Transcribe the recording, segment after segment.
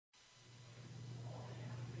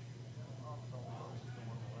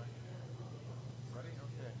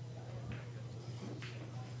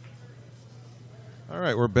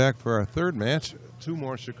right, we're back for our third match. Two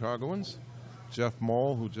more Chicagoans. Jeff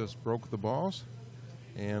Mohl, who just broke the balls,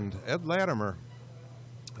 and Ed Latimer,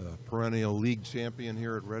 a perennial league champion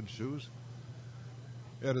here at Red Shoes.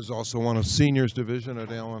 Ed is also won a seniors division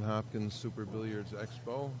at Allen Hopkins Super Billiards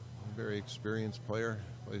Expo. A very experienced player,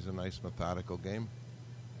 plays a nice methodical game.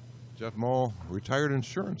 Jeff Mohl, retired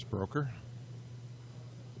insurance broker.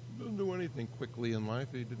 Doesn't do anything quickly in life.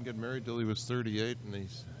 He didn't get married till he was 38, and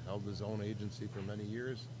he's held his own agency for many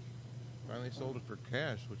years. Finally sold it for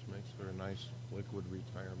cash, which makes for a nice liquid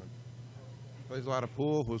retirement. Plays a lot of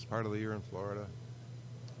pool, was part of the year in Florida.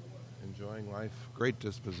 Enjoying life, great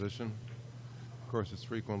disposition. Of course, it's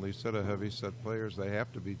frequently said of heavy-set players, they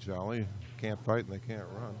have to be jolly, can't fight and they can't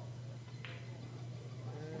run.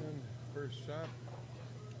 And first shot.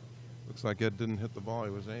 Looks like Ed didn't hit the ball he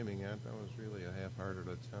was aiming at. That was really a half-hearted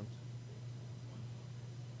attempt.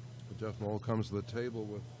 But Jeff Mohl comes to the table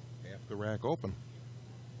with half the rack open.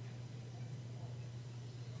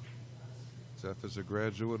 Jeff is a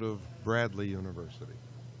graduate of Bradley University.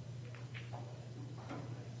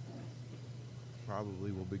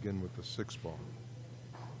 Probably will begin with the 6 ball.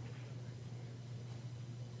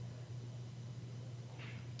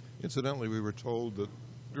 Incidentally, we were told that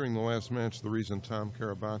during the last match, the reason Tom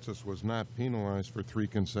Karabatis was not penalized for 3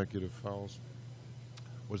 consecutive fouls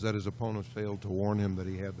was that his opponent failed to warn him that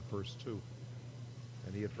he had the first 2,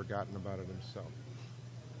 and he had forgotten about it himself.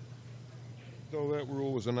 Though that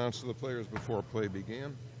rule was announced to the players before play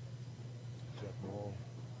began, Jeff Mohl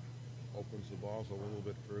opens the balls a little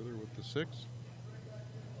bit further with the 6.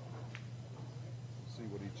 See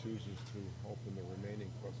what he chooses to open the remaining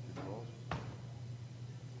clustered balls.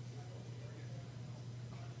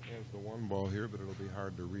 He has the 1 ball here, but it'll be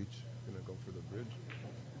hard to reach. Gonna go for the bridge.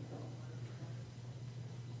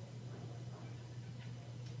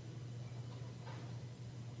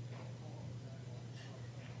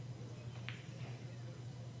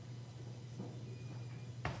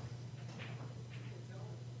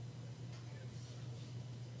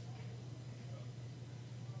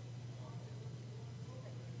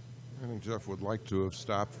 I think Jeff would like to have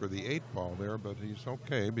stopped for the 8 ball there, but he's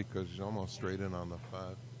okay because he's almost straight in on the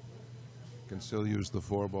 5. Can still use the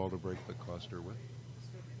 4 ball to break the cluster with.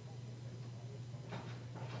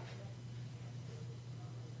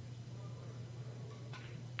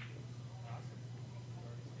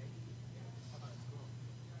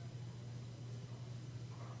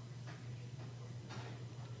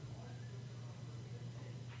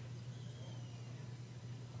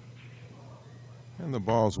 And the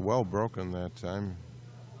ball's well broken that time.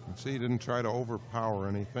 You can see he didn't try to overpower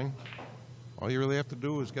anything. All you really have to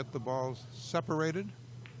do is get the balls separated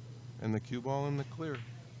and the cue ball in the clear.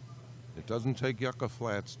 It doesn't take yucca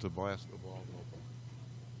flats to blast the ball open.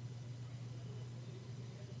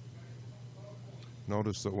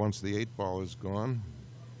 Notice that once the 8 ball is gone,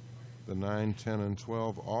 the 9, 10, and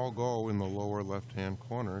 12 all go in the lower left-hand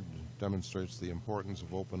corner. It demonstrates the importance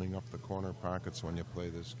of opening up the corner pockets when you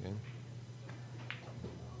play this game.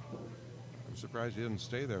 I'm surprised he didn't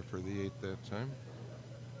stay there for the 8 that time.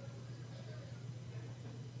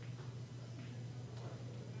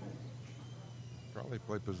 Probably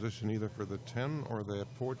play position either for the 10 or that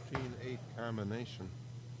 14-8 combination.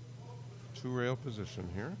 2-rail position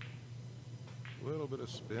here. A little bit of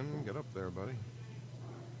spin. Get up there, buddy.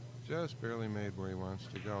 Just barely made where he wants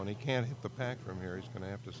to go. And he can't hit the pack from here. He's going to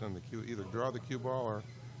have to send the cue, either draw the cue ball or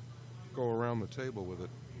go around the table with it.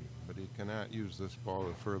 But he cannot use this ball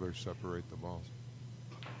to further separate the balls.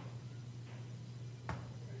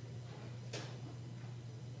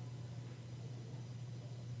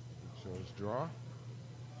 Shows draw.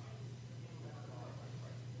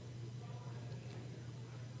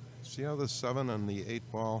 See how the 7 and the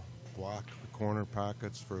 8 ball block the corner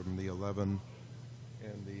pockets from the 11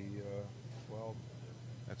 and the 12?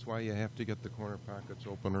 That's why you have to get the corner pockets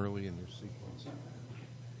open early in your sequence.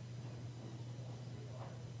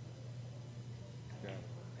 Got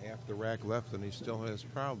half the rack left and he still has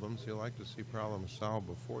problems. You like to see problems solved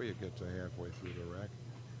before you get to halfway through the rack.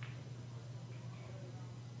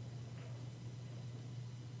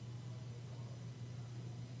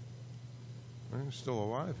 He's still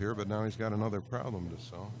alive here, but now he's got another problem to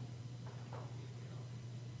solve.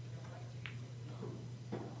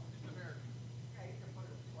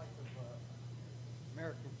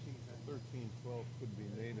 American cheese at 13-12 could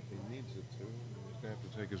be made if he needs it to. He's going to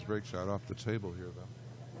have to take his break shot off the table here, though.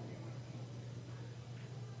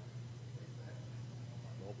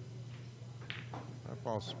 Nope. That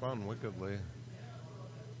ball spun wickedly.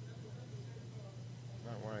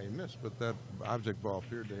 Not why he missed, but that object ball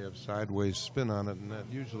appeared to have sideways spin on it, and that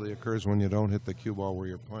usually occurs when you don't hit the cue ball where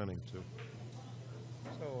you're planning to.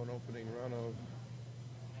 opening run of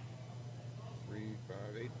 3, 5,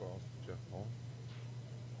 8 balls for Jeff Mohl.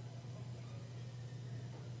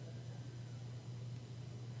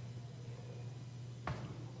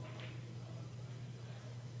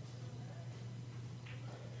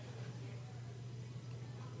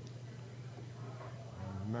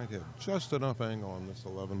 Might have just enough angle on this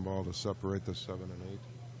 11 ball to separate the 7 and 8.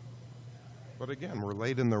 But again, we're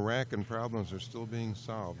late in the rack and problems are still being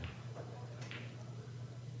solved.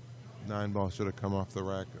 9 ball should have come off the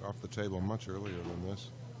rack, off the table much earlier than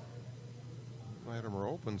this. Latimer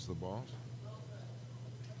opens the balls.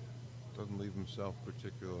 Doesn't leave himself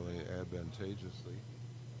particularly advantageously.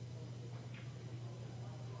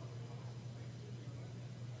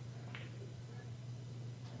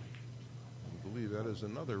 I believe that is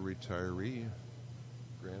another retiree,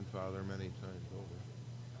 grandfather many times over.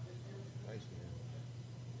 Nice man.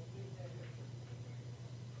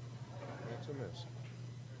 That's a miss.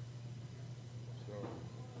 So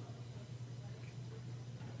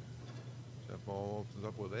Jeff Mohl opens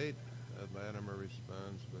up with 8. Ed Latimer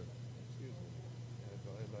responds with, excuse me, Ed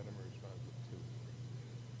Latimer responds with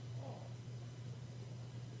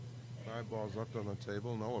 2. 5 balls left on the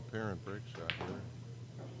table. No apparent break shot here.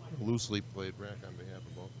 Loosely played rack on behalf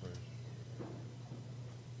of both players.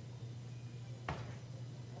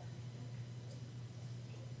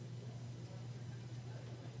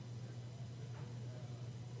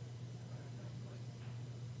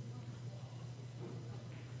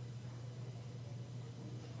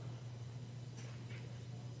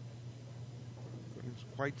 Couldn't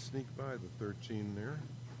quite sneak by the 13 there.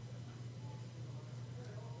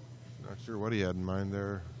 Not sure what he had in mind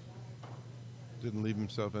there. Didn't leave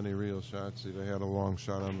himself any real shots. He'd have had a long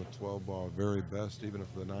shot on the 12 ball, very best, even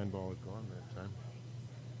if the 9 ball had gone that time.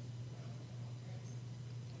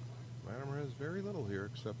 Latimer has very little here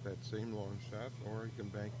except that same long shot, or he can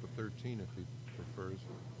bank the 13 if he prefers.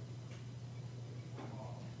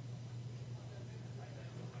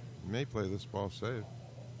 He may play this ball safe.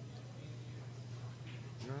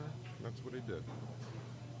 No, that's what he did.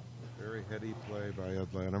 Very heady play by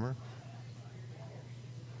Ed Latimer.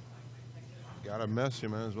 Got a mess, you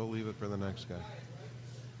might as well leave it for the next guy.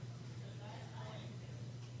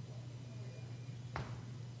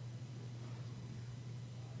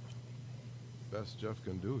 Best Jeff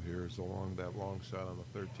can do here is that long shot on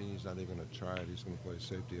the 13. He's not even going to try it. He's going to play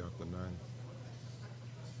safety off the 9.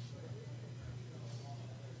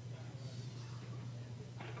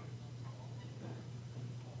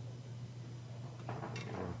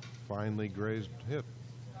 Finely grazed hip.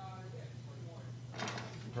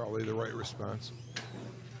 Probably the right response.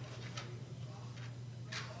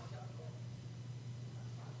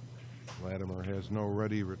 Latimer has no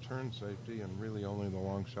ready return safety and really only the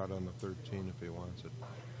long shot on the 13 if he wants it.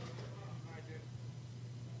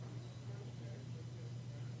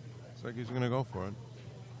 Looks like he's going to go for it.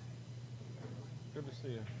 Good to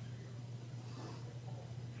see you.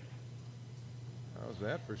 How's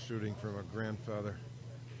that for shooting from a grandfather?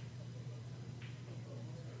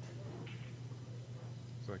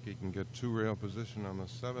 Like he can get 2 rail position on the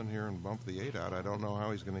 7 here and bump the 8 out. I don't know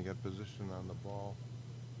how he's going to get position on the ball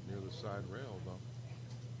near the side rail, though.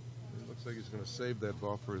 It looks like he's going to save that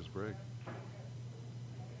ball for his break.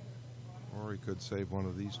 Or he could save one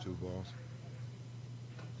of these 2 balls.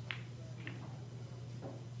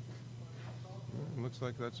 Looks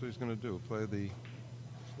like that's what he's going to do. Play the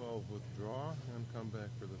 12 withdraw and come back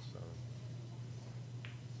for the 7.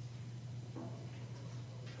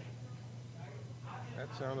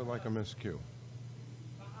 That sounded like a miscue.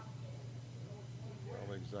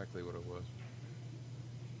 Probably exactly what it was.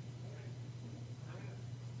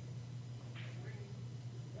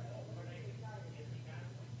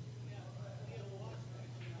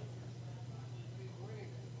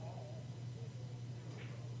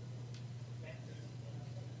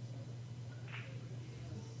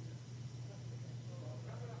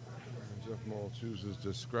 Jeff Mohl chooses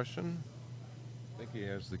discretion. I think he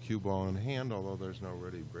has the cue ball in hand, although there's no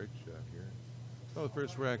ready break shot here. So the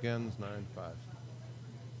first rack ends 9-5.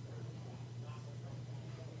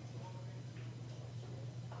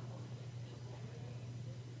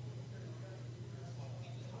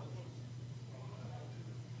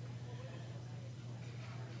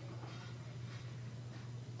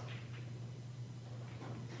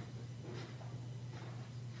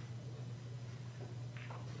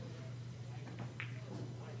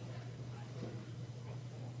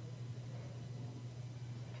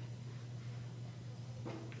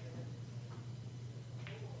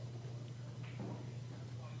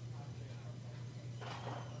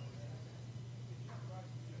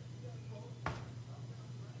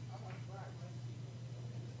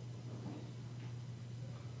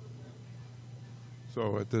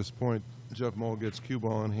 So at this point, Jeff Mohl gets cue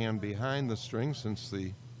ball in hand behind the string since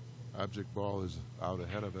the object ball is out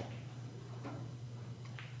ahead of it.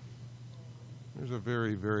 There's a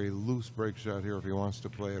very, very loose break shot here if he wants to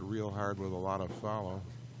play it real hard with a lot of follow.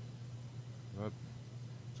 But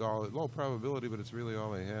it's all low probability, but it's really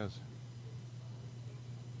all he has.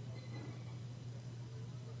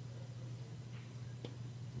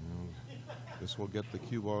 This will get the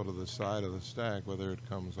cue ball to the side of the stack. Whether it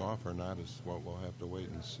comes off or not is what we'll have to wait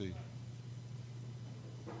and see.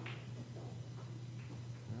 Well,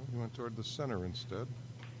 he went toward the center instead.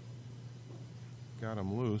 Got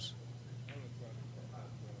him loose.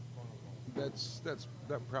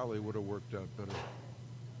 That probably would have worked out better.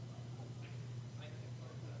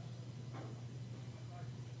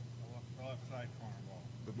 The left side corner ball.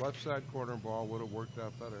 The left side corner ball would have worked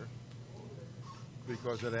out better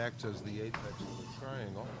because it acts as the apex of the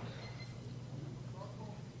triangle.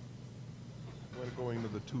 When going to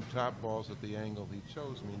the two top balls at the angle he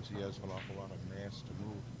chose means he has an awful lot of mass to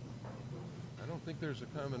move. I don't think there's a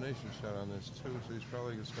combination shot on this too, so he's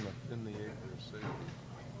probably just going to pin the eight for safety.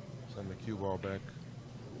 Send the cue ball back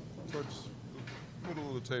towards the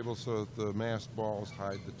middle of the table so that the massed balls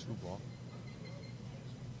hide the two ball.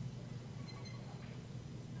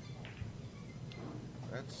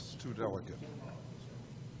 That's too delicate.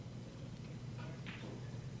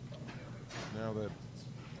 Now that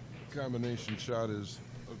combination shot is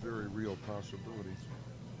a very real possibility.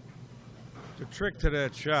 The trick to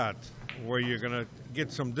that shot, where you're going to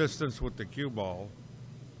get some distance with the cue ball,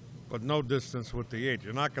 but no distance with the 8.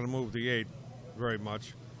 You're not going to move the 8 very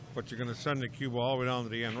much, but you're going to send the cue ball all the way down to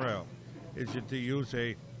the end rail, is to use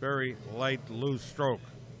a very light, loose stroke.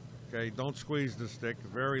 Okay, don't squeeze the stick,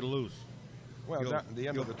 very loose. Well, the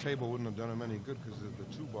end of the table wouldn't have done him any good because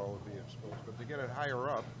the two ball would be exposed. But to get it higher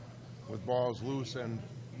up with balls loose and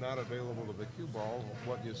not available to the cue ball,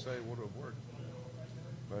 what you say would have worked.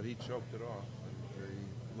 But he choked it off. And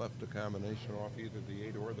he left a combination off either the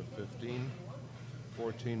 8 or the 15.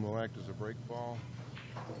 14 will act as a break ball.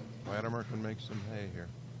 Latimer can make some hay here.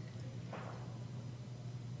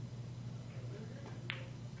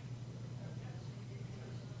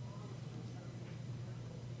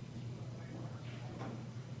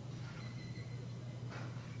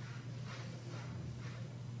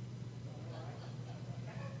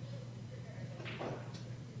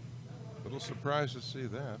 Little surprised to see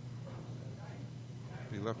that.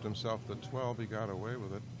 If he left himself the 12, he got away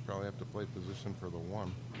with it. Probably have to play position for the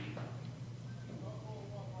 1.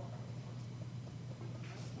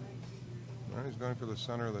 Well, he's going for the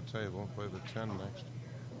center of the table. Play the 10 next.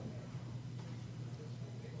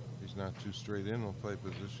 He's not too straight in. We'll play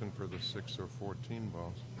position for the 6 or 14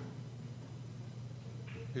 balls.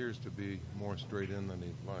 Appears to be more straight in than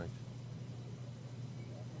he'd like.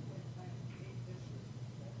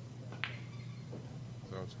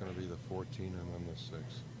 So it's going to be the 14 and then the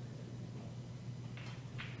 6.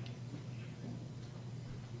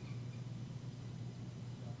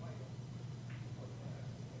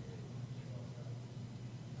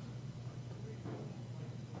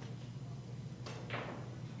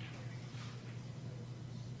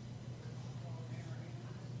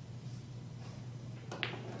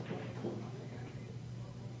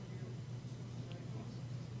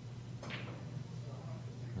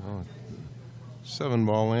 Oh. 7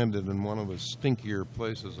 ball landed in one of the stinkier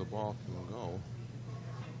places a ball can go.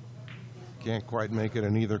 Can't quite make it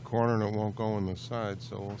in either corner and it won't go in the side,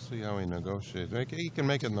 so we'll see how he negotiates. He can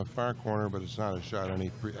make it in the far corner, but it's not a shot any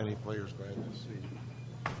player's glad to see.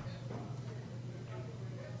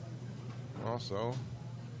 Also,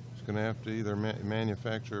 he's going to have to either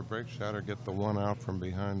manufacture a break shot or get the 1 out from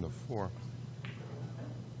behind the 4.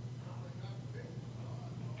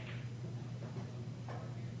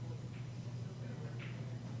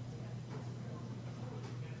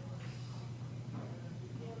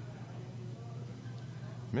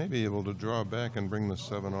 May be able to draw back and bring the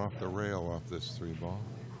 7 off the rail off this 3 ball.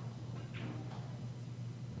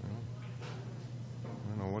 I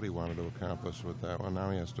don't know what he wanted to accomplish with that one. Now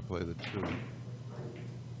he has to play the 2.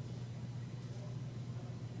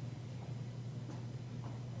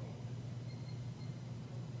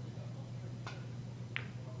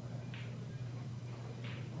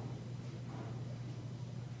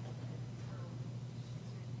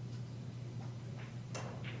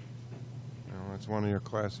 It's one of your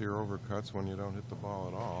classier overcuts when you don't hit the ball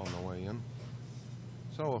at all on the way in.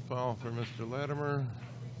 So a foul for Mr. Latimer.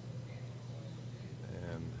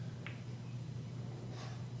 And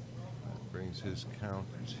that brings his count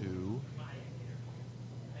to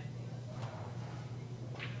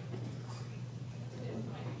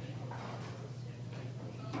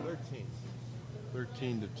 13.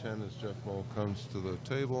 15-10 as Jeff Mohl comes to the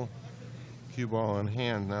table. Cue ball in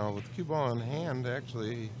hand. Now with cue ball in hand,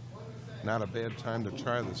 actually not a bad time to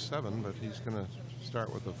try the 7, but he's going to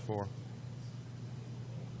start with a 4.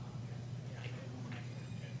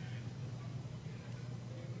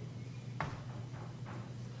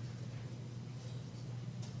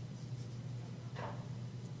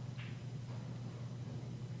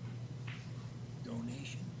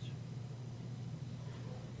 Donations.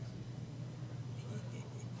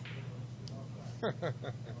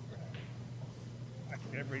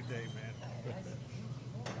 Every day, man.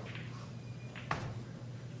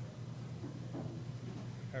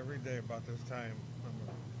 Every day about this time,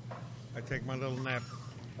 I take my little nap.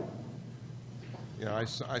 Yeah,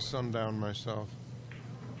 I sundown myself,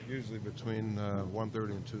 usually between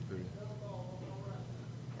 1:30 and 2:30.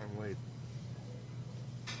 I'm late.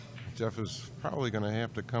 Jeff is probably going to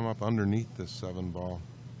have to come up underneath this 7 ball.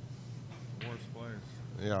 Worst place.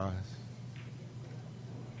 Yeah.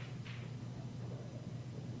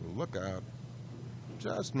 Look out.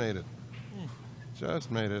 Just made it.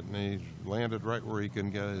 Just made it, and he landed right where he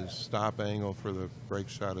can get his stop angle for the break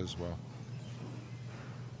shot as well.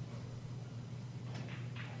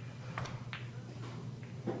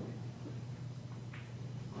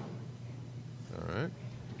 All right.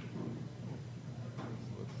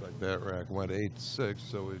 Looks like that rack went 8-6,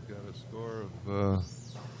 so we've got a score of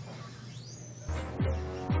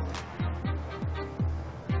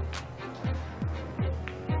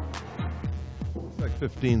like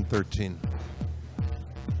 15-13.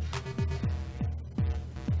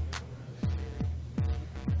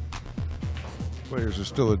 Players are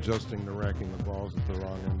still adjusting to racking the balls at the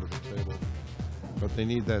wrong end of the table, but they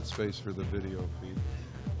need that space for the video feed.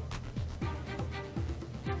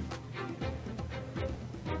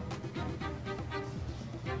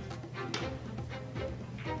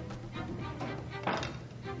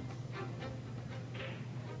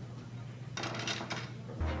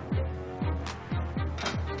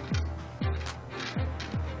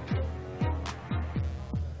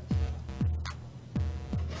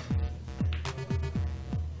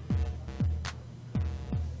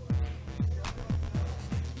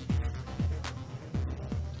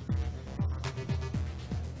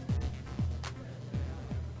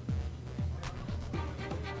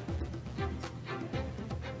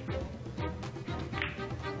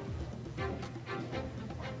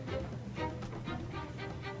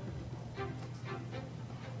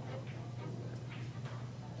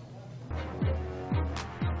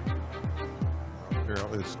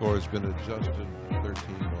 Apparently the score has been adjusted, 13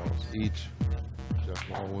 balls each. Jeff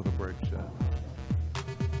Mohl with a break shot.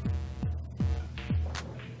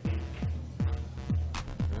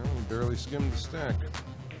 Well, he barely skimmed the stack,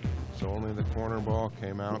 so only the corner ball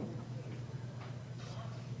came out.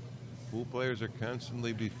 Pool players are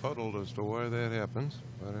constantly befuddled as to why that happens,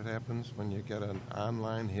 but it happens when you get an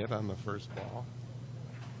online hit on the first ball,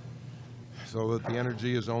 so that the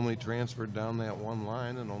energy is only transferred down that one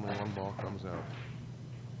line and only one ball comes out.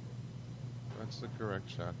 That's the correct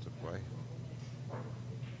shot to play.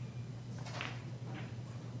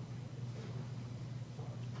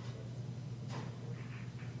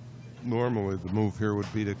 Normally the move here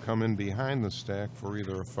would be to come in behind the stack for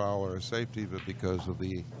either a foul or a safety, but because of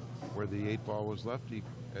where the 8 ball was left,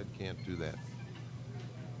 Ed can't do that.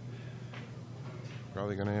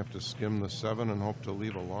 Probably going to have to skim the 7 and hope to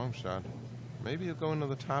leave a long shot. Maybe he'll go into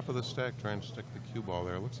the top of the stack, try and stick the cue ball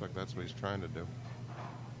there. Looks like that's what he's trying to do.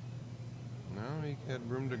 No, he had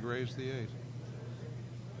room to graze the 8.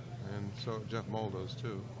 And so Jeff Mohl does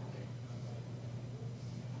too.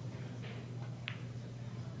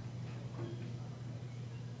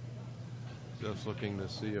 Just looking to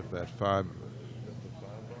see if that 5,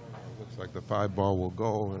 looks like the 5 ball will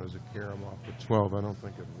go, and as it carry him off the 12, I don't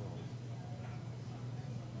think it will.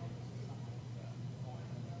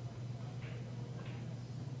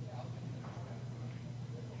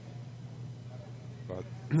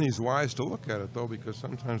 He's wise to look at it, though, because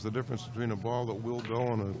sometimes the difference between a ball that will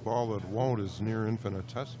go and a ball that won't is near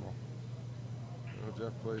infinitesimal.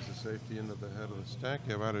 Jeff plays the safety into the head of the stack.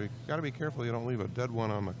 You've got to be careful you don't leave a dead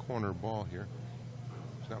one on the corner ball here.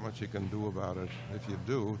 There's not much you can do about it. If you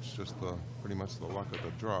do, it's just pretty much the luck of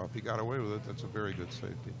the draw. If he got away with it, that's a very good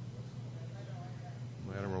safety.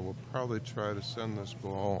 Latimer will probably try to send this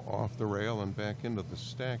ball off the rail and back into the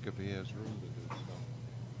stack if he has room to do so.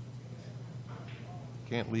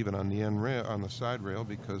 Can't leave it on the end rail, on the side rail,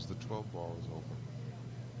 because the 12 ball is open.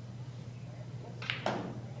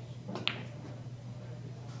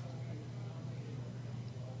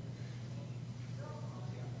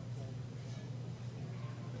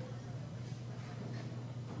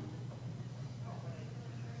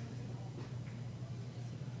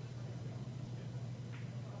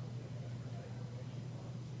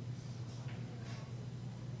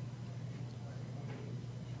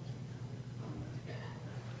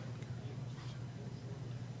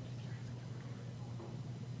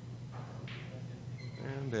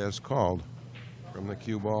 And as called, from the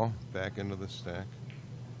cue ball back into the stack.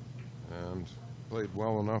 And played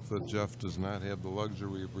well enough that Jeff does not have the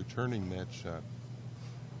luxury of returning that shot.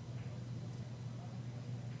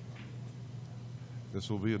 This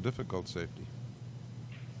will be a difficult safety.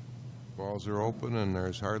 Balls are open and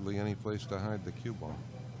there's hardly any place to hide the cue ball.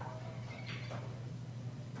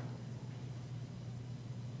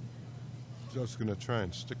 Just going to try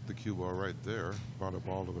and stick the cue ball right there. Brought a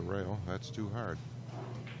ball to the rail. That's too hard.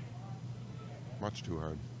 Much too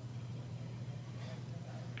hard.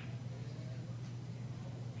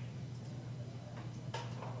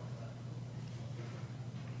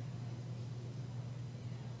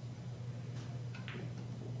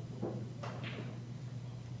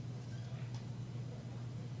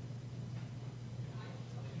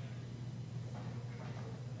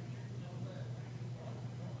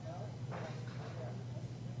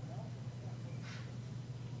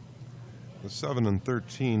 The 7 and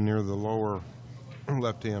 13 near the lower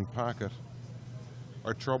left-hand pocket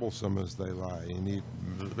are troublesome as they lie. You need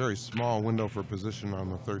a very small window for position on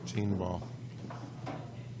the 13 ball.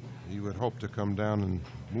 You would hope to come down and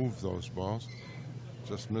move those balls.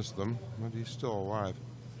 Just missed them, but he's still alive.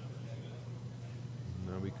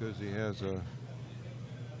 Now, because he has a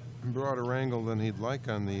broader angle than he'd like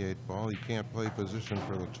on the 8 ball, he can't play position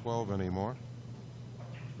for the 12 anymore.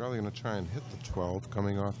 Probably going to try and hit the 12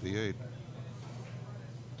 coming off the 8.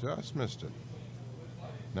 Just missed it.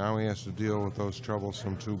 Now he has to deal with those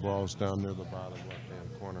troublesome 2 balls down near the bottom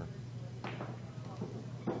left-hand corner.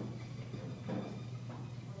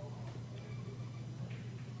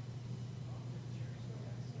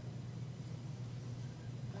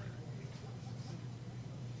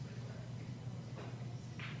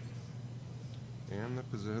 And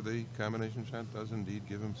the combination shot does indeed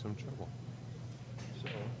give him some trouble. So,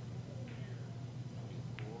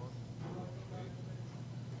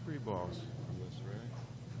 3 balls from this rack.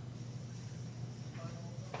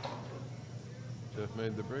 Jeff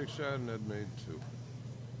made the break shot and Ed made 2.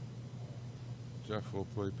 Jeff will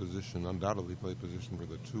play position, undoubtedly play position for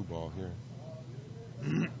the 2 ball here.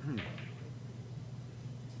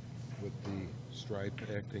 With the stripe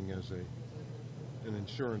acting as an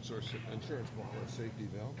insurance ball or a safety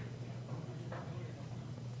valve.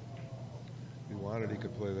 If he wanted, he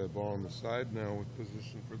could play that ball on the side now with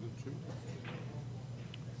position for the 2.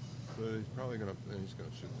 But he's probably going to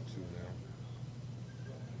shoot the 2 now.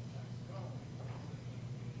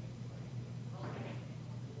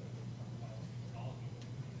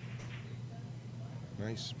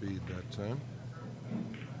 Nice speed that time.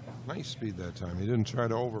 Nice speed that time. He didn't try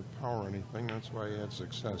to overpower anything. That's why he had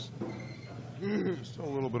success. Still a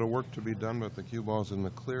little bit of work to be done, but the cue ball's in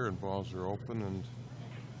the clear and balls are open, and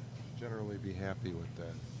generally be happy with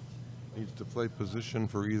that. Needs to play position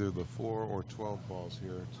for either the 4 or 12 balls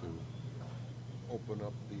here to open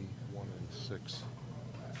up the 1 and 6.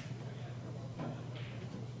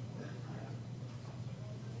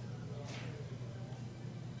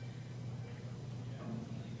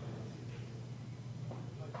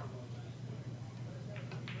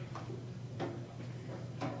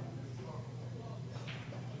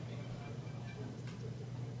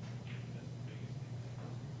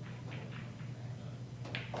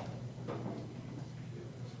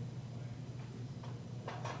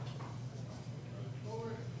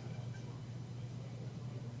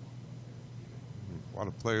 A lot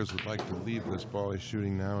of players would like to leave this ball he's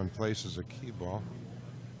shooting now in place as a key ball.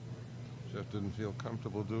 Jeff didn't feel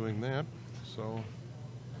comfortable doing that, so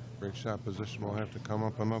break shot position will have to come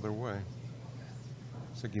up another way.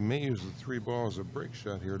 Looks like he may use the 3 ball as a break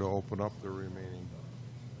shot here to open up the remaining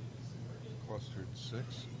clustered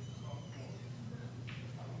 6.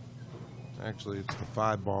 Actually, it's the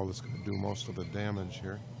 5 ball that's going to do most of the damage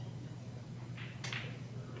here.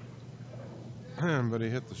 But he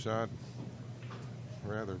hit the shot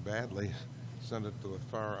rather badly, sent it to the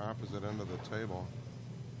far opposite end of the table.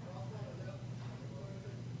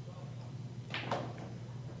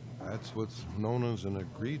 That's what's known as an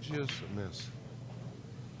egregious miss.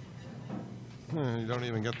 You don't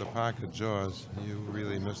even get the pocket jaws. You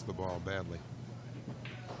really missed the ball badly.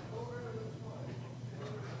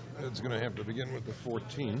 It's going to have to begin with the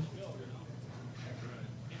 14.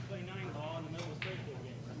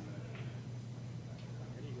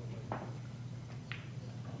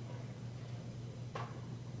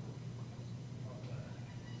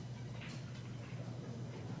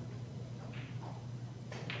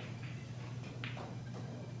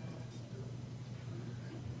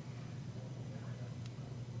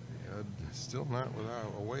 Still not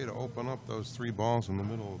without a way to open up those 3 balls in the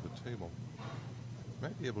middle of the table.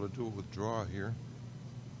 Might be able to do it with draw here.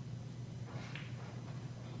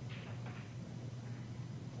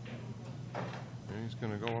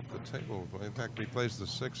 going to go up the table. In fact, he plays the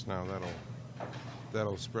 6 now.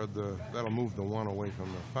 That'll move the 1 away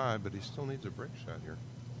from the 5, but he still needs a break shot here.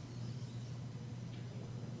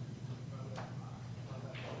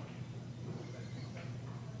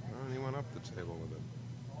 And he went up the table with it.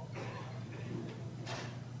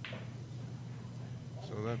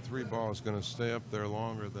 So that 3 ball is going to stay up there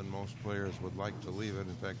longer than most players would like to leave it.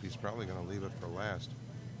 In fact, he's probably going to leave it for last.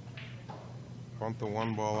 Bunt the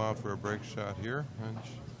 1 ball out for a break shot here. And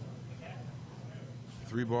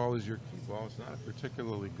 3 ball is your key ball. It's not a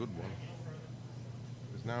particularly good one,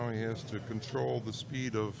 because now he has to control the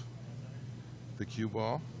speed of the cue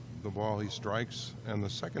ball, the ball he strikes, and the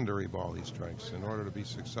secondary ball he strikes in order to be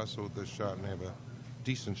successful with this shot and have a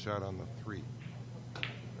decent shot on the 3.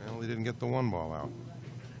 Well, he didn't get the 1 ball out.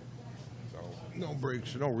 No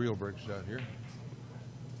real break shot here.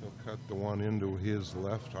 He'll cut the 1 into his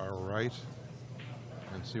left, our right,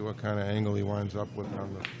 and see what kind of angle he winds up with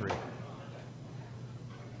on the 3.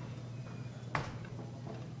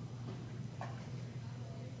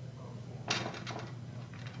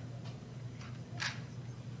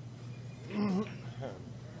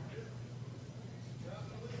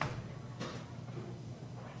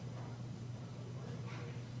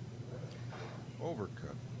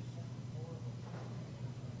 Overcut.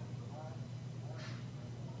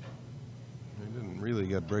 He didn't really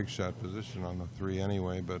get break shot position on the 3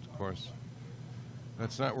 anyway, but of course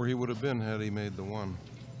that's not where he would have been had he made the 1.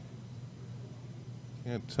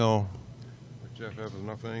 Can't tell if Jeff has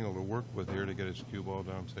enough angle to work with here to get his cue ball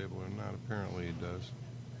down table or not. Apparently he does.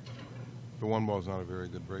 The 1 ball is not a very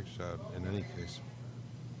good break shot in any case.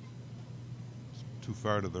 It's too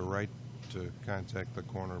far to the right to contact the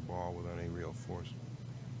corner ball with any real force.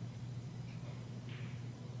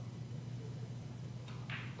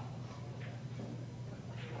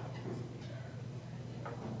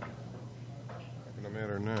 Not going to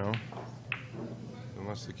matter now,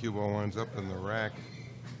 unless the cue ball winds up in the rack.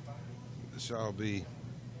 The shot will be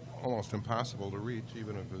almost impossible to reach,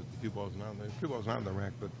 even if the cue ball's not in the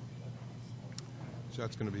rack. But the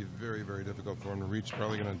shot's going to be very, very difficult for him to reach.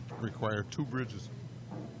 Probably going to require 2 bridges.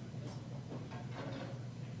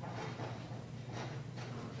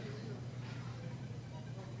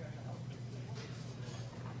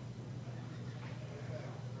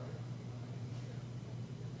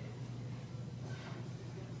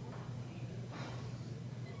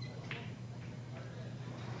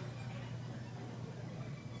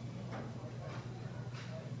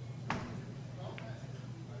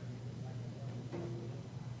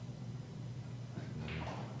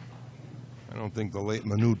 I don't think the late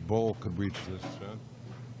Manute Bowl could reach this shot.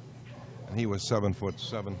 And he was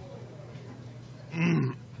 7'7".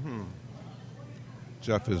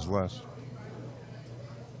 Jeff is less.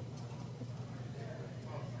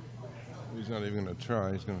 He's not even going to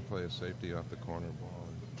try. He's going to play a safety off the corner ball.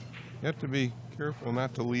 You have to be careful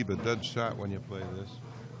not to leave a dead shot when you play this,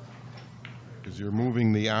 because you're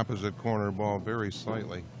moving the opposite corner ball very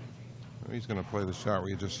slightly. He's going to play the shot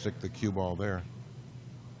where you just stick the cue ball there.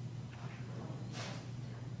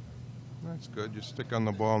 That's good. You stick on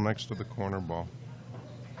the ball next to the corner ball.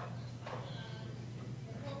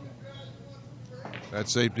 That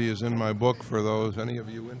safety is in my book for those, any of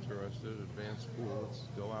you interested. Advanced Pool, it's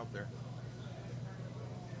still out there.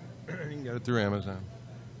 You can get it through Amazon.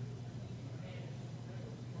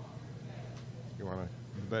 You want to,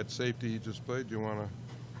 that safety you just played, you want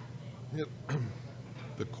to hit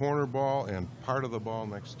the corner ball and part of the ball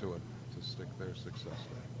next to it to stick there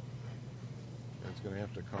successfully. It's going to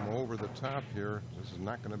have to come over the top here. This is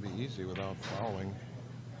not going to be easy without fouling.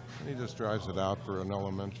 And he just drives it out for an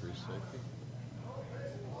elementary safety.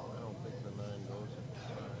 I don't think the 9 goes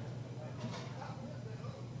inside.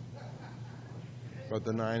 But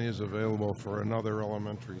the 9 is available for another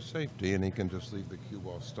elementary safety, and he can just leave the cue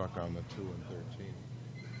ball stuck on the 2 and 13.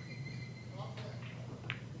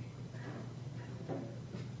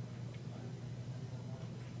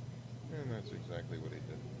 And that's exactly what he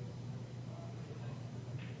did.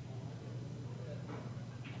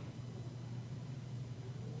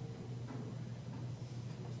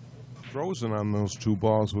 Frozen on those 2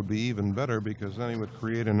 balls would be even better, because then he would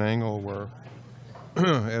create an angle where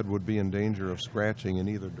Ed would be in danger of scratching in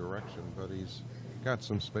either direction, but he's got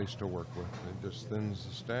some space to work with. It just thins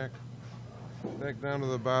the stack. Back down to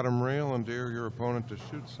the bottom rail and dare your opponent to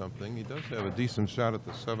shoot something. He does have a decent shot at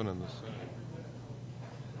the 7 and the 7.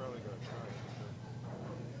 Probably going to try.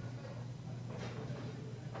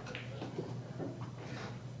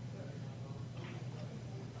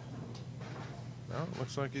 No, it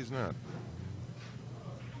looks like he's not.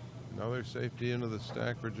 Another safety into the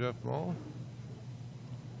stack for Jeff Mohl.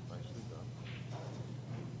 Nicely done.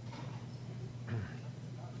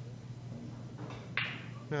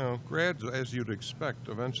 Now, as you'd expect,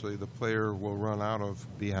 eventually the player will run out of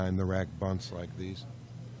behind the rack bunts like these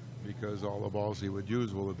because all the balls he would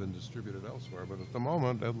use will have been distributed elsewhere. But at the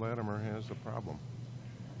moment, Ed Latimer has a problem.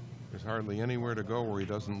 There's hardly anywhere to go where he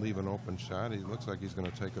doesn't leave an open shot. He looks like he's going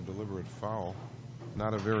to take a deliberate foul.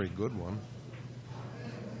 Not a very good one.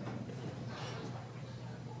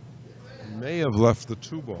 He may have left the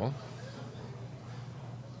 2-ball.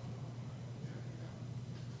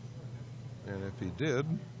 And if he did,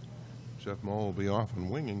 Jeff Mohl will be off and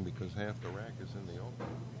winging because half the rack is in the open.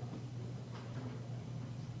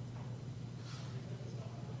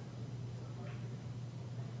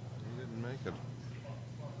 He didn't make it.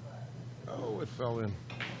 Oh, it fell in.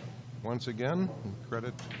 Once again,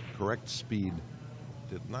 correct speed.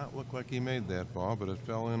 Did not look like he made that ball, but it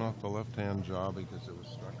fell in off the left-hand jaw because it was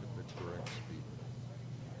struck at the correct speed.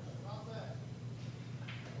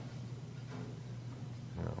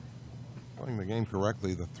 Now, playing the game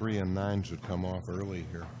correctly, the 3 and 9 should come off early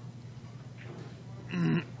here.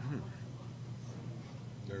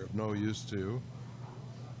 They're of no use to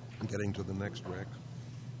getting to the next rack.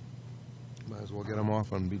 Might as well get them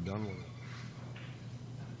off and be done with it.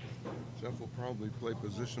 Jeff will probably play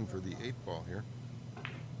position for the 8-ball here.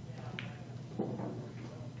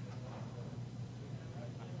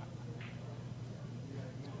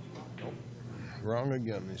 Nope. Wrong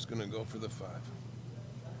again. He's going to go for the 5.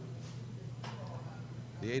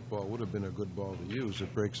 The 8-ball would have been a good ball to use.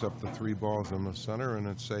 It breaks up the 3 balls in the center and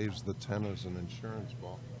it saves the 10 as an insurance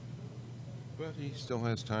ball. But he still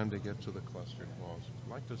has time to get to the clustered balls.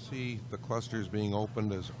 I'd like to see the clusters being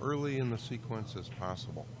opened as early in the sequence as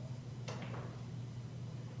possible.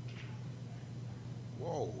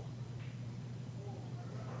 Whoa.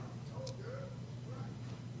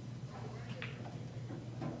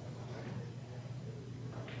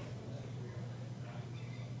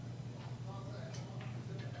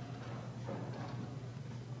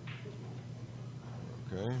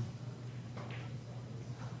 Okay.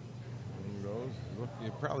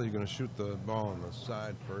 You're probably going to shoot the ball on the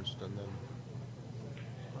side first, and then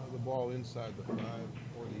the ball inside the 5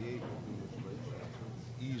 or the 8 will be his break shot.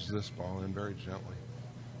 Ease this ball in very gently.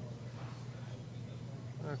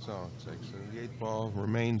 That's all it takes. And the 8-ball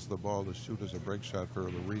remains the ball to shoot as a break shot for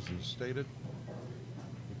the reasons stated.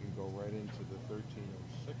 You can go right into the 13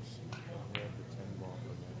 and 6 and have the 10-ball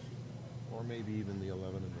for next, or maybe even the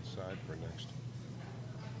 11 in the side for next.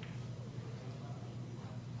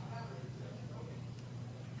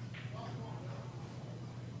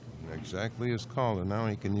 Exactly as called, and now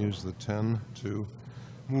he can use the 10 to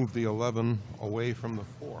move the 11 away from the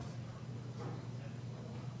 4.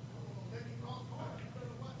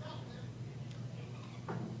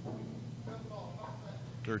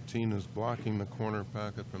 (13) is blocking the corner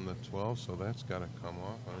pocket from the 12, so that's got to come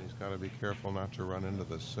off, and he's got to be careful not to run into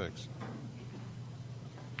the 6.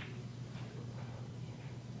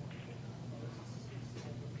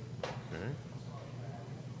 Okay.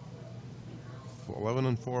 11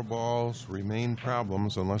 and 4 balls remain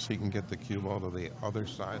problems unless he can get the cue ball to the other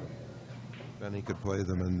side. Then he could play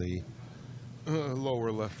them in the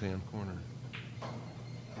lower left-hand corner.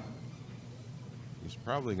 He's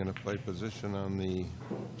probably going to play position on the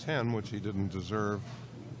 10, which he didn't deserve.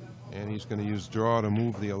 And he's going to use draw to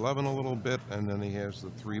move the 11 a little bit, and then he has the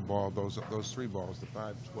 3-ball, those 3 balls, the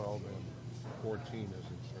 5, 12, and 14 as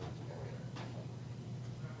insurance ball.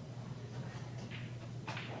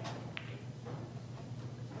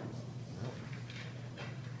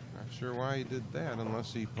 Not sure why he did that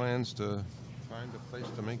unless he plans to find a place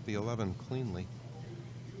to make the 11 cleanly.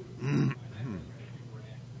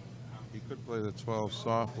 He could play the 12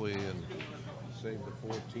 softly and save the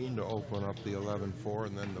 14 to open up the 11-4,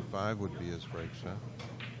 and then the 5 would be his break shot.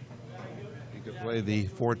 He could play the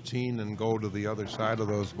 14 and go to the other side of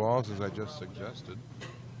those balls, as I just suggested.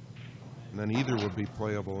 And then either would be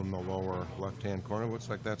playable in the lower left-hand corner. Looks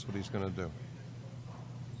like that's what he's going to do.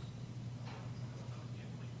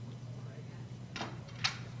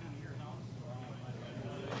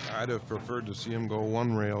 I'd have preferred to see him go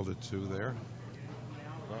 1 rail to 2 there.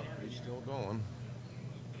 But he's still going.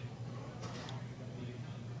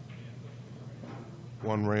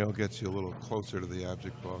 1 rail gets you a little closer to the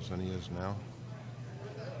object balls than he is now.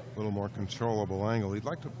 A little more controllable angle. He'd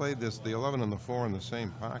like to play the 11 and the 4 in the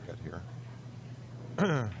same pocket here.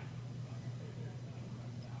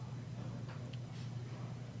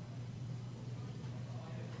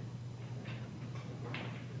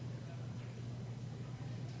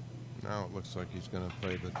 Now it looks like he's going to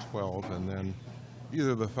play the 12 and then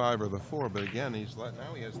either the 5 or the 4. But again,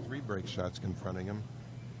 now he has 3 break shots confronting him.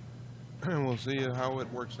 And we'll see how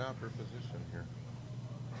it works out for position here.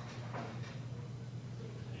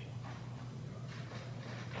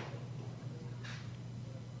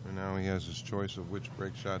 Now he has his choice of which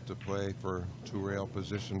break shot to play for two-rail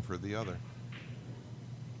position for the other.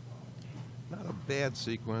 Not a bad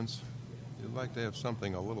sequence. You'd like to have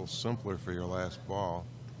something a little simpler for your last ball.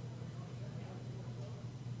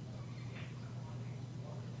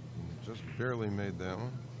 He just barely made that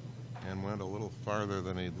one and went a little farther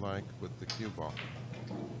than he'd like with the cue ball.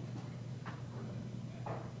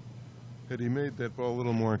 Had he made that ball a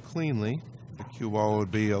little more cleanly, the cue ball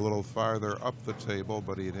would be a little farther up the table,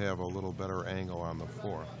 but he'd have a little better angle on the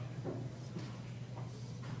floor.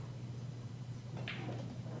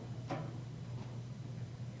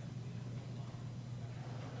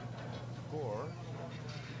 Score,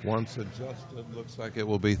 once adjusted, looks like it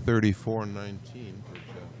will be 34-19 for Jeff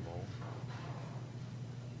Mohl.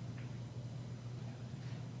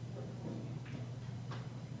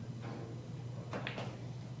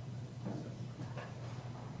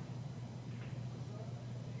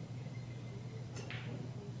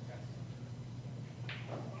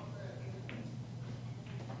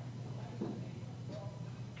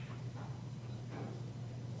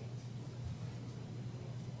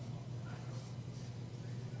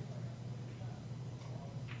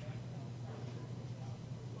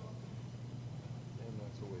 And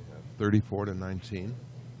that's what we have, 34-19.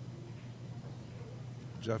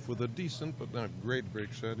 Jeff with a decent but not great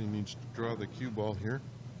break shot. He needs to draw the cue ball here.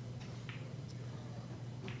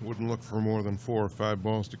 Wouldn't look for more than 4 or 5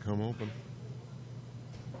 balls to come open,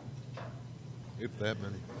 if that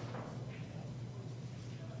many.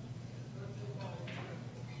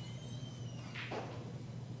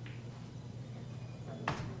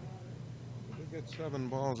 We get 7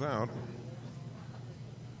 balls out.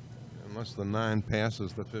 Unless the 9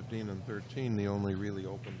 passes the 15 and 13, the only really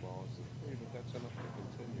open ball is the 3, but that's enough to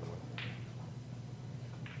continue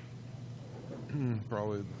with.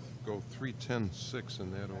 Probably go 3, 10, 6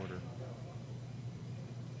 in that order.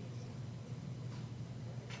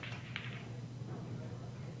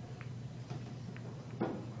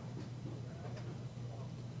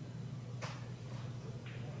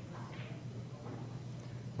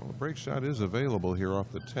 Well, the break shot is available here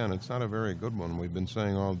off the 10. It's not a very good one. We've been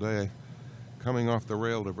saying all day, coming off the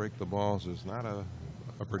rail to break the balls is not a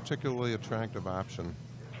particularly attractive option.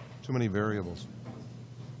 Too many variables.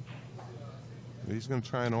 He's going to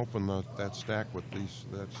try and open that stack with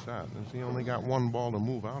that shot. And he only got 1 ball to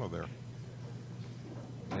move out of there.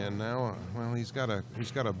 And now, well, he's got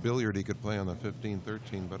a billiard he could play on the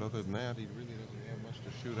 15-13, but other than that, he really doesn't have much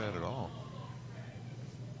to shoot at all.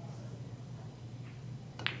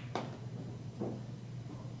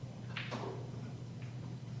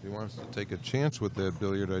 If he wants to take a chance with that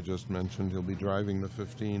billiard I just mentioned, he'll be driving the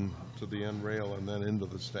 15 to the end rail and then into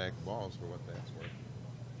the stacked balls for what that's worth.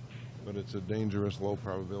 But it's a dangerous, low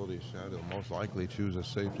probability shot. He'll most likely choose a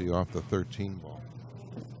safety off the 13 ball.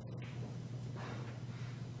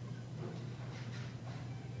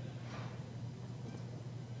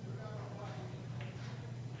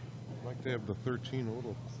 I'd like to have the 13 a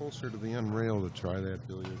little closer to the end rail to try that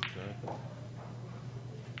billiard shot.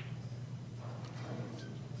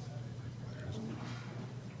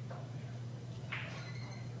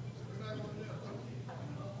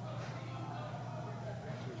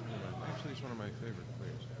 He's one of my favorite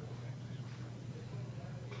players.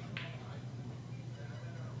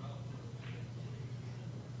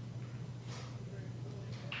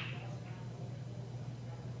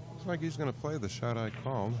 Looks like he's going to play the shot I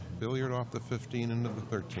called. Billiard off the 15 into the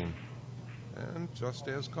 13. And just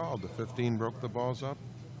as called, the 15 broke the balls up.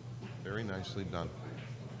 Very nicely done.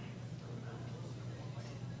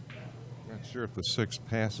 Not sure if the 6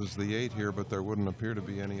 passes the 8 here, but there wouldn't appear to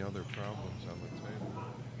be any other problems on the table.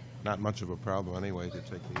 Not much of a problem anyway to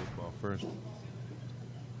take the 8 ball first.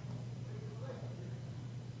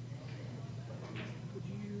 Could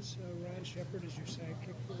you use Ron Shepard as your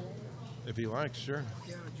sidekick for a while? If he likes, sure.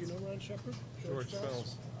 Yeah, do you know Ron Shepard? George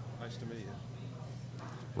Fels. Nice to meet you.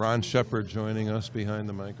 Ron Shepard joining us behind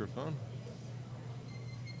the microphone.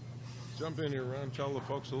 Jump in here, Ron. Tell the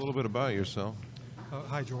folks a little bit about yourself.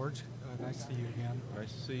 Hi, George. Nice to see you again.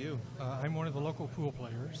 Nice to see you. I'm one of the local pool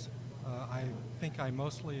players. I think I'm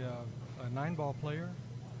mostly a 9-ball player,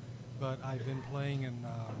 but I've been playing in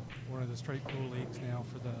one of the straight pool leagues now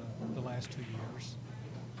for the last 2 years.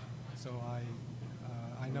 So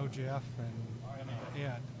I know Jeff and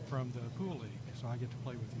Ed from the pool league, so I get to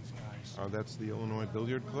play with these guys. That's the Illinois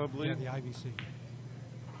Billiard Club League? Yeah, the IBC.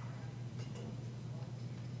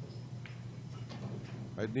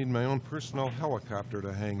 I'd need my own personal helicopter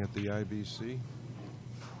to hang at the IBC.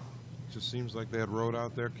 Just seems like that road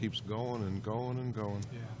out there keeps going and going and going.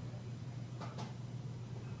 Yeah.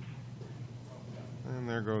 And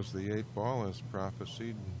there goes the 8 ball as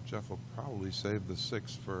prophesied. Jeff will probably save the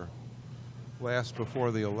 6 for last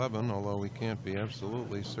before the 11, although we can't be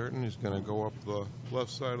absolutely certain. He's going to go up the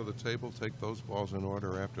left side of the table, take those balls in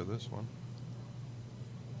order after this one.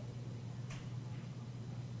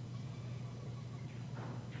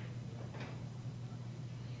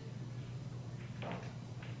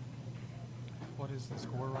 What is the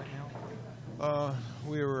score right now?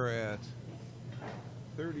 We were at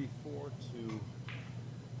 34 to,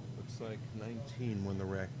 looks like 19 when the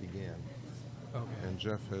rack began. Okay. And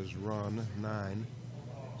Jeff has run 9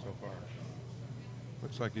 so far.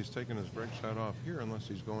 Looks like he's taking his break shot off here unless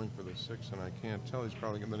he's going for the 6, and I can't tell. He's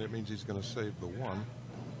probably going to, that means he's going to save the 1.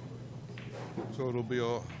 So it'll be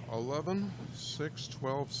 11, 6,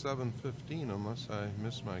 12, 7, 15 unless I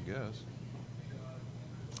miss my guess.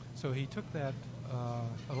 So he took that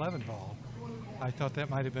 11 ball. I thought that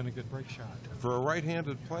might have been a good break shot. For a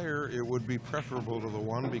right-handed player, it would be preferable to the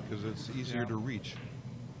 1 because it's easier to reach.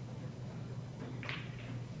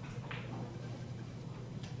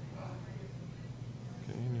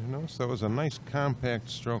 Okay, you notice that was a nice compact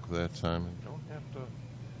stroke that time. You don't have to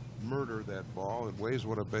murder that ball. It weighs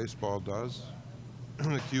what a baseball does.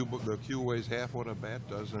 The cue weighs half what a bat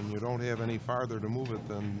does, and you don't have any farther to move it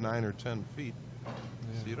than 9 or 10 feet. Yeah.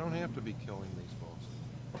 So you don't have to be killing these balls.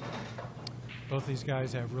 Both these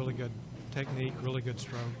guys have really good technique, really good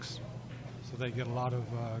strokes, so they get a lot of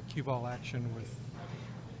cue ball action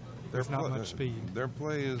with not much speed. Their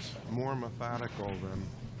play is more methodical than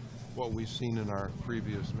what we've seen in our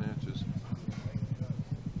previous matches.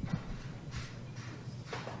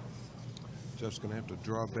 Jeff's going to have to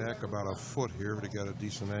draw back about a foot here to get a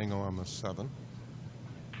decent angle on the 7.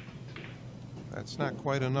 That's not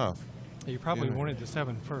quite enough. You probably wanted the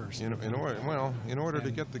 7 first. In order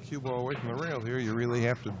to get the cue ball away from the rail here, you really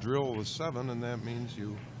have to drill the 7, and that means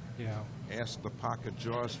you ask the pocket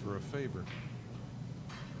jaws for a favor.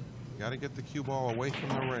 Got to get the cue ball away from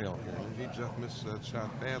the rail here. Maybe Jeff missed that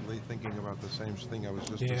shot badly, thinking about the same thing I was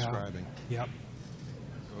just describing. Yep.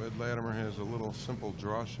 So Ed Latimer has a little simple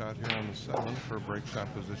draw shot here on the 7 for a break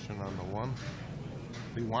shot position on the 1.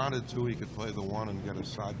 If he wanted to, he could play the 1 and get a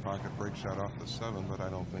side pocket break shot off the 7, but I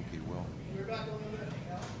don't think he will.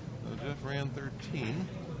 So Jeff ran 13,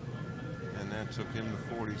 and that took him to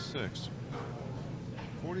 46.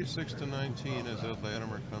 46 to 19 as Ed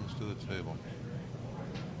Latimer comes to the table.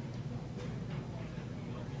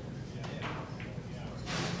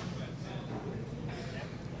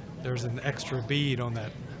 There's an extra bead on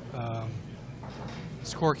that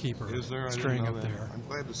scorekeeper string up there. I'm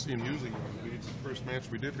glad to see him using those beads. The first match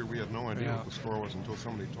we did here, we had no idea what the score was until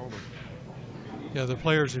somebody told us. Yeah, the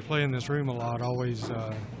players who play in this room a lot always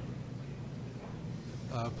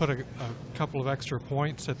put a couple of extra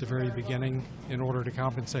points at the very beginning in order to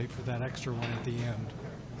compensate for that extra one at the end.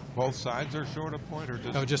 Both sides are short a point, or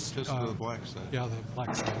just, no, just the black side? Yeah, the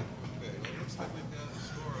black side. Okay, it looks like we've got a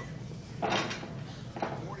score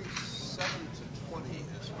of 47 to 20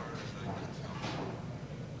 as far as I can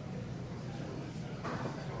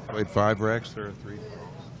tell. Played 5 racks, there are 3.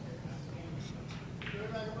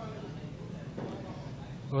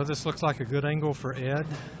 Well, this looks like a good angle for Ed,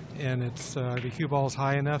 and it's the cue ball's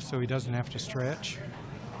high enough so he doesn't have to stretch.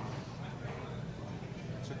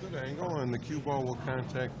 It's a good angle, and the cue ball will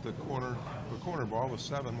contact the corner ball, the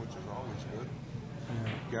 7, which is always good.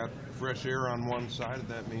 Yeah. Got fresh air on one side,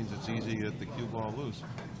 that means it's easy to get the cue ball loose.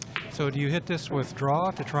 So do you hit this with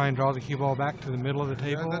draw to try and draw the cue ball back to the middle of the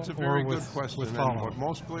table? Yeah, that's a very good with, question. With And what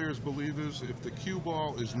most players believe is if the cue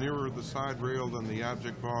ball is nearer the side rail than the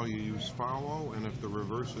object ball, you use follow, and if the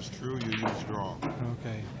reverse is true, you use draw.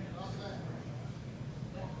 Okay.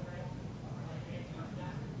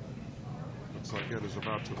 Looks like Ed is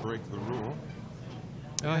about to break the rule.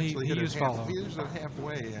 He used follow. He used it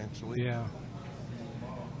halfway, actually. Yeah.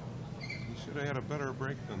 He should have had a better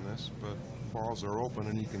break than this, but balls are open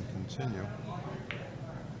and he can continue.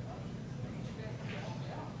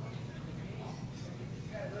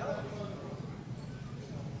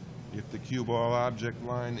 If the cue ball object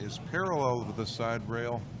line is parallel to the side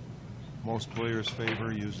rail, most players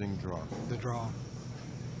favor using draw. The draw.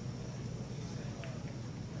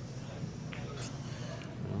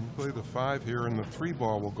 We'll play the 5 here, and the 3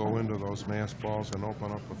 ball will go into those mass balls and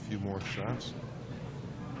open up a few more shots.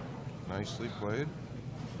 Nicely played.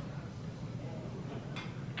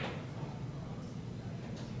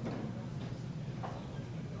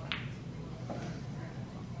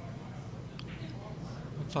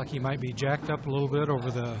 Looks like he might be jacked up a little bit over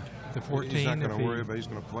the 14. He's not going to worry about it. He's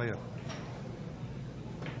going to play it.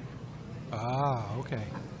 Ah, okay.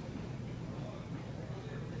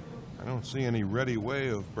 I don't see any ready way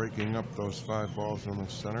of breaking up those 5 balls in the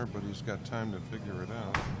center, but he's got time to figure it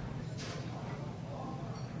out.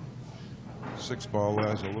 6 ball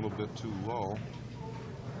lies a little bit too low.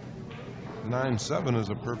 9-7 is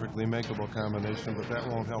a perfectly makeable combination, but that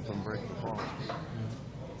won't help him break the ball.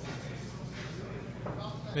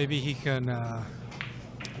 Maybe he can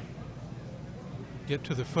get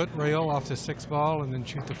to the foot rail off the 6 ball and then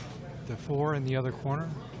shoot the 4 in the other corner.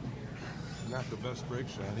 Not the best break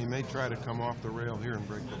shot. He may try to come off the rail here and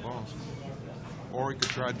break the balls. Or he could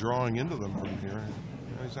try drawing into them from here.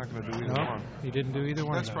 He's not going to do either one. He didn't do either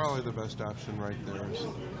one. That's probably the best option right there. Is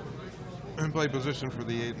play position for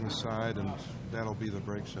the 8 in the side, and that'll be the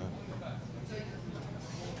break shot.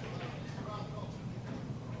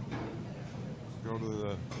 Go to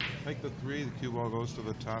the, make the 3, the cue ball goes to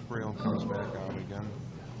the top rail and comes back out again.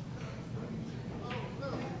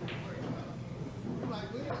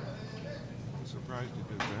 I'm surprised he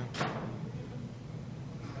did that.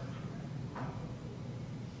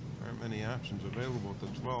 There aren't many options available at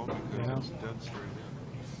the 12 because it's dead straight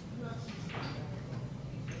in.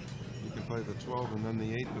 You can play the 12 and then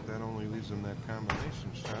the 8, but that only leaves him that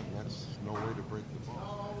combination shot, and that's no way to break the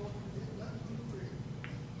ball.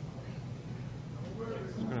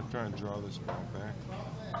 He's going to try and draw this ball back.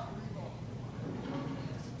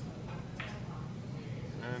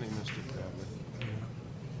 And he missed it badly.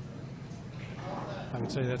 I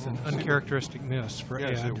would say that's an uncharacteristic miss for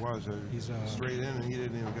Ed. Yes, it was. He's straight in, and he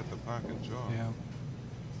didn't even get the pocket jaw. Yeah.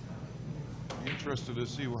 Interested to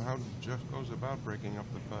see how Jeff goes about breaking up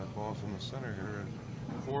the 5 balls in the center here.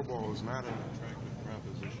 And 4 ball is not an attractive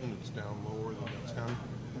proposition. It's down lower than the 10.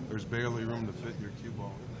 There's barely room to fit your cue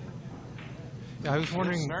ball in there. Yeah, I was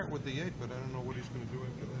wondering. He'll start with the 8, but I don't know what he's going to do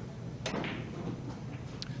after that.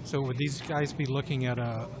 So would these guys be looking at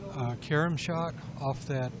a carom shot off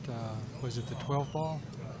that, was it the 12 ball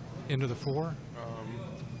into the 4?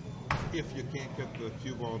 If you can't get the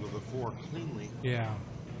cue ball to the 4 cleanly, yeah,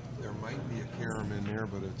 there might be a carom in there,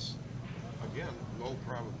 but it's, again, low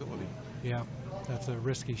probability. Yeah, that's a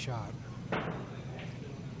risky shot.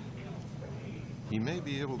 He may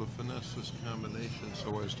be able to finesse this combination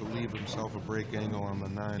so as to leave himself a break angle on the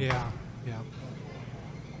 9. Yeah, yeah.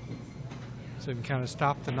 So you can kind of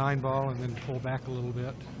stop the 9 ball and then pull back a little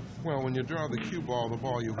bit. Well, when you draw the cue ball, the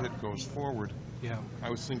ball you hit goes forward. Yeah.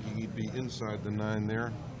 I was thinking he'd be inside the 9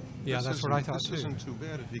 there. Yeah, that's what I thought too. This isn't too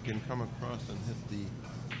bad if he can come across and hit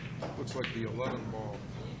the, looks like the 11 ball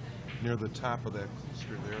near the top of that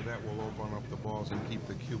cluster there. That will open up the balls and keep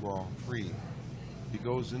the cue ball free. He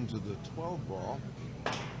goes into the 12 ball,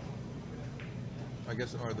 I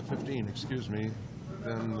guess, or the 15, excuse me,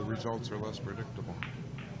 then the results are less predictable.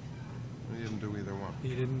 He didn't do either one.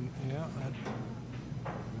 He didn't, yeah.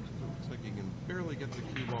 Looks like he can barely get the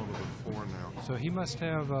cue ball to the 4 now. So he must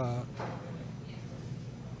have a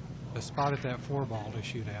spot at that 4 ball to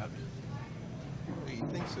shoot at. He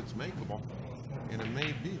thinks it's makeable, and it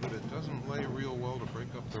may be, but it doesn't lay real well to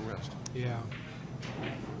break up the rest. Yeah.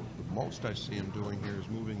 The most I see him doing here is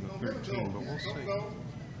moving the 13, but we'll see.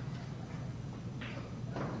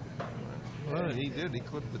 Well, he did. He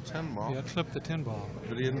clipped the 10 ball. Yeah, clipped the 10 ball.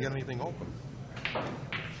 But he didn't get anything open.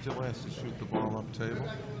 Still has to shoot the ball up table.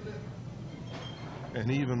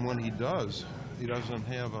 And even when he does, he doesn't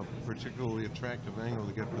have a particularly attractive angle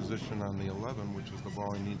to get position on the 11, which is the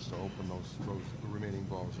ball he needs to open the remaining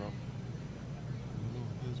balls up.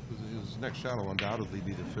 His next shot will undoubtedly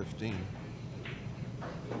be the 15.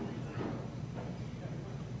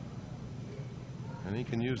 And he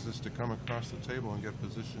can use this to come across the table and get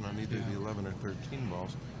position on either the 11 or 13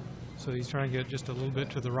 balls. So he's trying to get just a little bit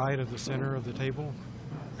to the right of the center of the table?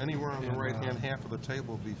 Anywhere on the right-hand half of the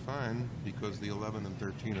table will be fine because the 11 and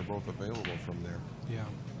 13 are both available from there. Yeah.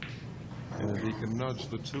 And if he can nudge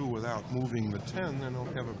the 2 without moving the 10, then he'll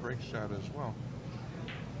have a break shot as well.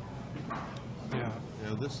 Yeah.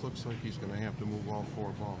 Yeah, this looks like he's going to have to move all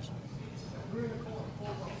 4 balls.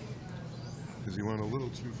 Because he went a little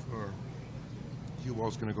too far. Cue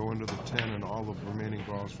ball's going to go into the 10, and all of the remaining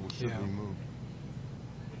balls should be moved.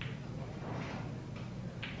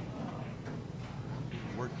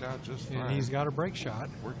 Worked out just fine. And he's got a break shot.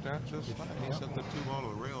 Worked out just fine. He sent the 2 ball to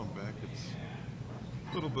the rail and back. It's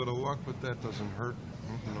a little bit of luck, but that doesn't hurt.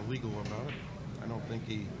 Nothing illegal about it. I don't think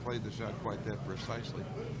he played the shot quite that precisely,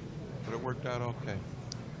 but it worked out okay.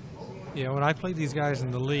 Yeah, when I play these guys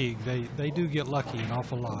in the league, they do get lucky an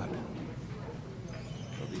awful lot.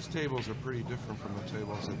 Well, these tables are pretty different from the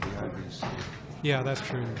tables at the IBC. Yeah, that's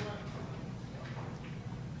true.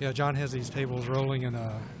 Yeah, John has these tables rolling in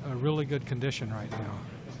a really good condition right now.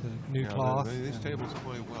 The new cloth. These tables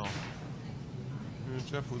play well.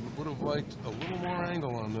 Jeff would have liked a little more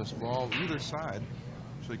angle on this ball, either side,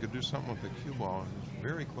 so he could do something with the cue ball. It's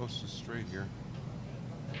very close to straight here.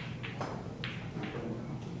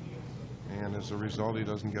 And as a result, he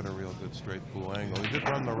doesn't get a real good straight pool angle. He did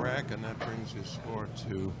run the rack, and that brings his score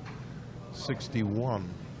to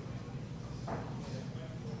 61.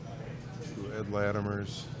 To Ed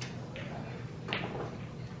Latimer's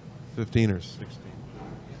 15 or 16.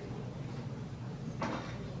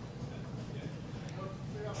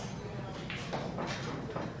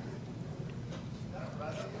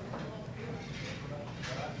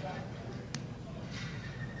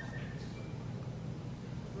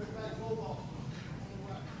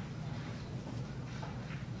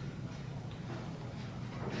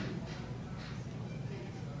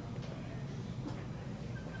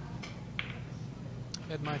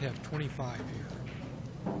 Ed might have 25 here.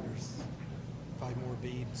 There's 5 more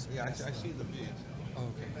beads. Yeah, I see the beads.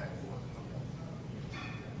 Okay.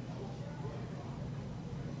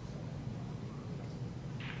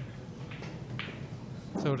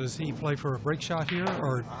 So does he play for a break shot here,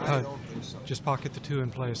 or I don't think so. just pocket the 2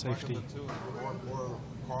 and play a safety? Pocket the 2 or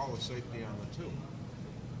call a safety on the 2.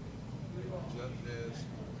 Jeff has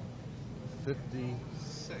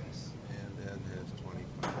 56 and Ed has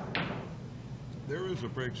 25. There is a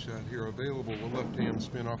break shot here available with left-hand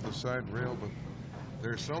spin off the side rail, but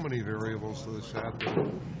there's so many variables to the shot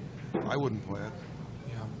that I wouldn't play it.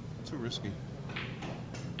 Yeah. Too risky.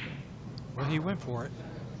 Well, he went for it.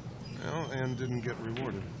 Well, and didn't get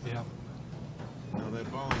rewarded. Yeah. Now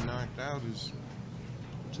that ball he knocked out is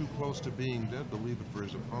too close to being dead to leave it for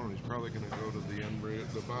his opponent. He's probably going to go to the end rail,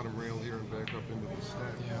 the bottom rail here, and back up into the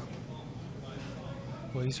stack. Yeah.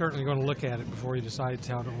 Well, he's certainly going to look at it before he decides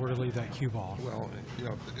where to leave that cue ball. Well, you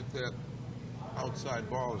know, if that outside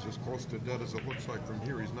ball is as close to dead as it looks like from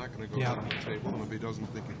here, he's not going to go down the table. And if he doesn't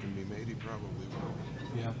think it can be made, he probably will.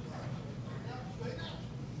 Yeah.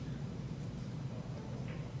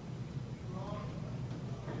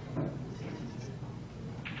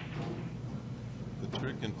 The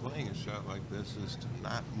trick in playing a shot like this is to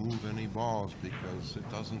not move any balls, because it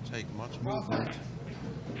doesn't take much movement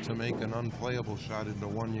to make an unplayable shot into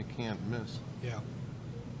one you can't miss. Yeah.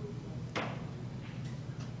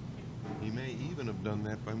 He may even have done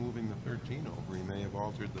that by moving the 13 over. He may have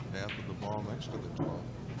altered the path of the ball next to the 12.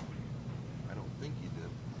 I don't think he did.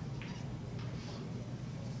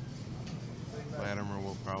 Latimer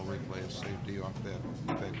will probably play a safety off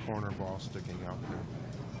that corner ball sticking out there.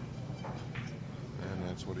 And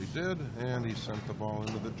that's what he did, and he sent the ball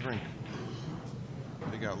into the drink.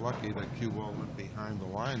 They got lucky that cue ball went behind the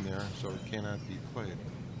line there, so it cannot be played.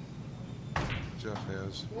 Jeff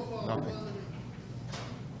has nothing.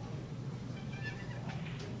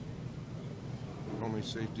 Only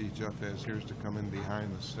safety Jeff has here is to come in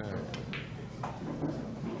behind the stack.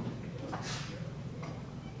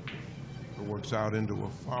 It works out into a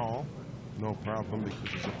foul, no problem,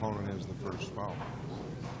 because his opponent has the first foul.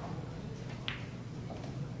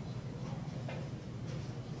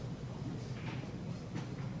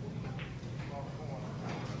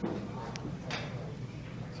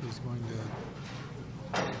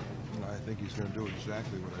 I think he's going to do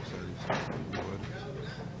exactly what I said he would.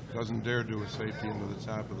 Doesn't dare do a safety into the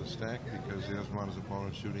top of the stack because he doesn't want his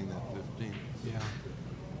opponent shooting that 15. Yeah.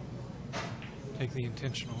 Take the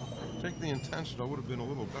intentional. Take the intentional would have been a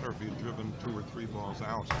little better if he'd driven 2 or 3 balls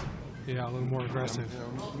out. Yeah, a little more aggressive.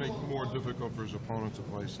 And, you know, make it more difficult for his opponent to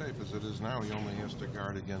play safe. As it is now, he only has to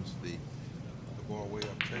guard against the ball way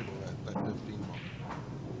up table, that 15 ball.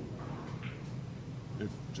 If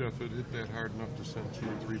Jeff had hit that hard enough to send 2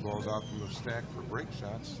 or 3 balls out from the stack for break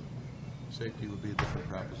shots, safety would be a different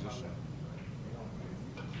proposition.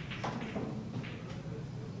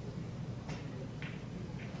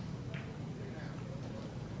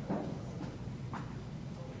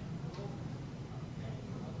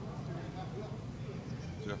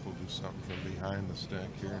 Jeff will do something from behind the stack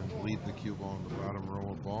here and lead the cue ball in the bottom row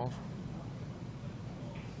of balls.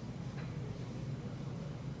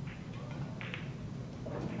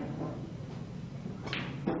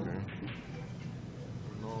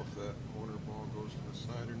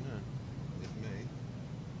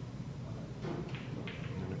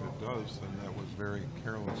 Then that was very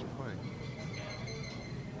careless play.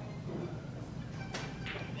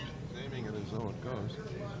 He's aiming it as though it goes.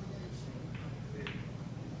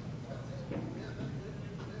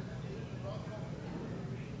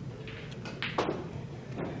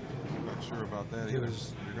 Not sure about that either.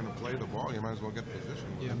 If you're going to play the ball, you might as well get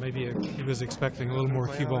position. Yeah, maybe he was expecting a little more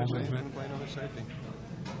cue ball movement. Play another safety.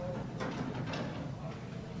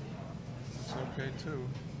 It's okay too.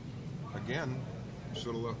 Again,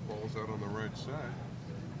 Should have left balls out on the right side.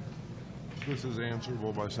 This is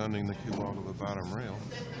answerable by sending the cue ball to the bottom rail.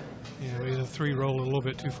 Yeah, maybe the 3 rolled a little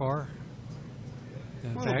bit too far.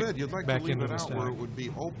 And A little bit. You'd like to back leave into it the out stack. where it would be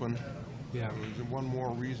open. Yeah. There's one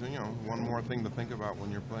more reason, one more thing to think about when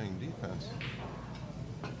you're playing defense.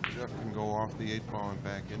 Jeff can go off the 8 ball and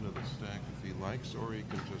back into the stack if he likes, or he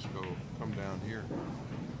can just come down here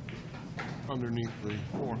underneath the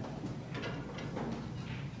 4.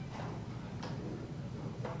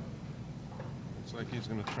 Looks like he's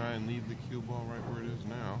going to try and leave the cue ball right where it is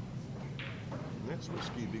now. And that's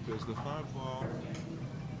risky because the 5 ball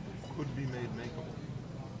could be made makeable.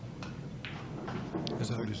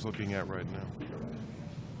 That's what he's looking at right now.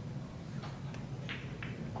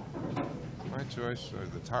 My choice,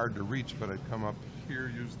 it's hard to reach, but I'd come up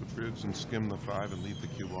here, use the bridge, and skim the 5 and leave the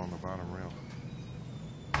cue ball on the bottom rail.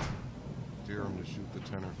 Dare him to shoot the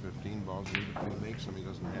 10 or 15 balls, and even if he makes them, he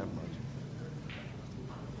doesn't have much.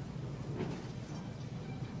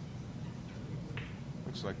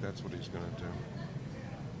 Looks like that's what he's going to do.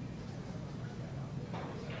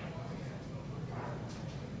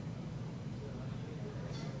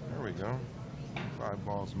 There we go. 5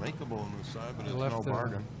 balls makeable on the side, but it's no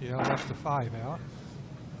bargain. Yeah, left the 5 out.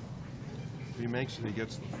 If he makes it, he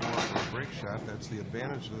gets the 4 for a break shot. That's the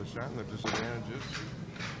advantage of the shot, and the disadvantage is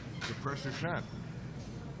it's a pressure shot.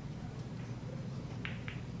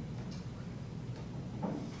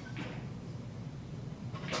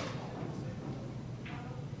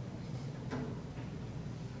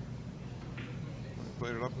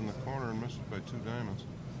 Played it up in the corner and missed it by 2 diamonds.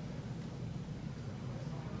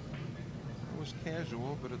 It was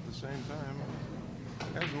casual, but at the same time,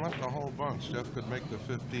 hasn't left a whole bunch. Jeff could make the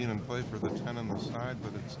 15 and play for the 10 on the side,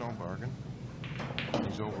 but it's no bargain.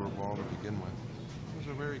 He's over a ball to begin with. It was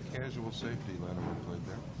a very casual safety Latimer played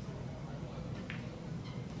there.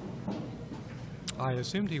 I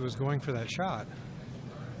assumed he was going for that shot.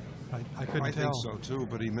 I couldn't tell. I think so too,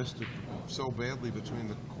 but he missed it so badly between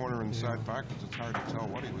the corner and side pockets, it's hard to tell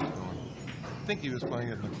what he was doing. I think he was playing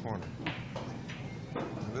it in the corner.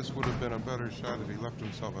 This would have been a better shot if he left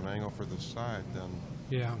himself an angle for the side than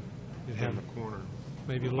in the corner.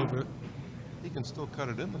 Maybe a little bit. He can still cut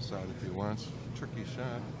it in the side if he wants. Tricky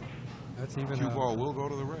shot. That's even Cue ball will go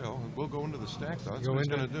to the rail. It will go into the stack, though. That's what he's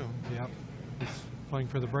going to do. Yep. He's playing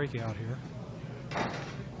for the breakout here.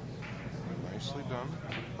 Nicely done.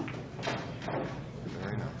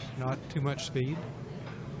 Very nice. Not too much speed.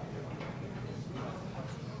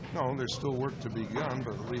 No, there's still work to be done,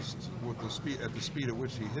 but at least with the speed, at the speed at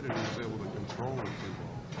which he hit it, he was able to control the cue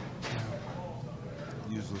ball.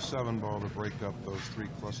 Use the 7 ball to break up those 3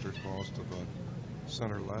 clustered balls to the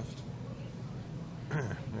center left.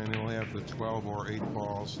 And he'll have the 12 or 8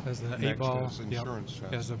 balls as the 8 next ball as insurance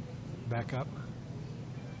shots. as a backup.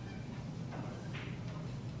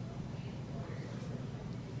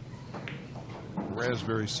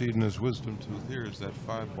 Raspberry seed in his wisdom tooth here is that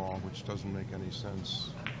 5 ball, which doesn't make any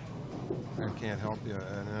sense and can't help you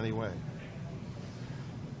in any way.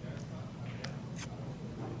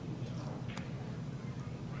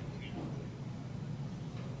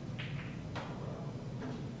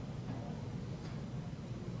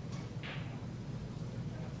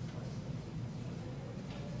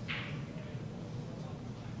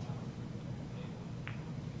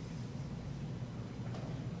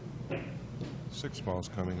 Six balls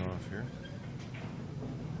coming off here.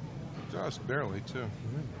 Just barely, too.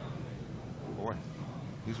 Boy,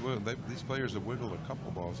 these players have wiggled a couple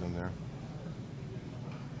balls in there.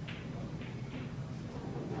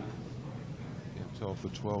 Can't tell if the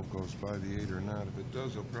 12 goes by the 8 or not. If it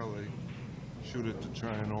does, he'll probably shoot it to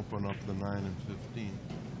try and open up the 9 and 15.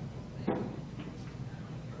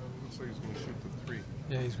 Looks like he's going to shoot the 3.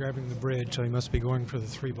 Yeah, he's grabbing the bridge, so he must be going for the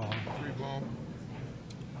 3 ball. 3 ball.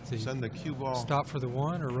 So send the cue ball. Stop for the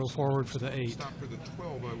 1 or roll forward for the 8? Stop for the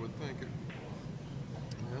 12, I would think.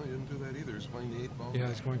 Well, he didn't do that either. He's playing the 8 ball. Yeah,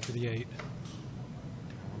 he's going for the 8.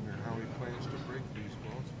 I wonder how he plans to break these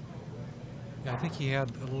balls. Yeah, I think he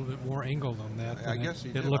had a little bit more angle on that. I guess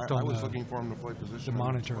he did. It looked I on was looking for him to play position the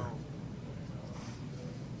monitor. 12.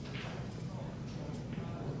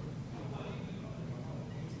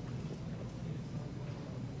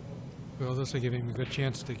 Well, this will give him a good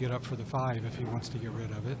chance to get up for the 5 if he wants to get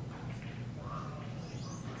rid of it.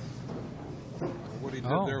 What he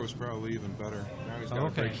did there was probably even better. Now he's got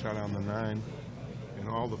a break shot on the 9, and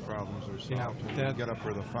all the problems are solved. Yeah, He can get up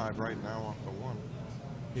for the 5 right now off the 1.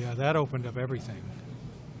 Yeah, that opened up everything.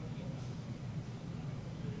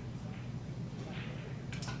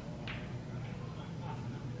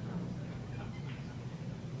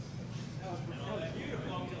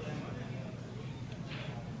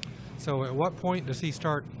 So at what point does he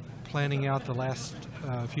start planning out the last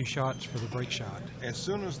few shots for the break shot? As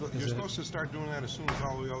soon as you're supposed to start doing that as soon as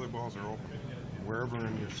all the other balls are open, wherever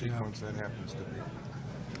in your sequence that happens to be.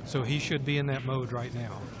 So he should be in that mode right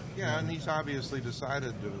now. Yeah, and he's obviously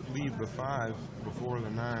decided to leave the 5 before the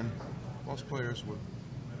 9. Most players would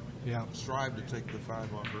strive to take the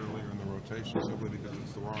 5 off earlier in the rotation simply because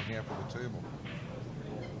it's the wrong half of the table.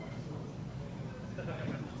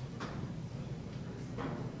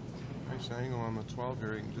 Nice angle on the 12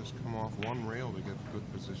 here. He can just come off one rail to get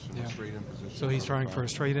good position, straight in position. So he's trying for a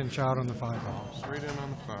straight in shot on the 5 ball. Straight in on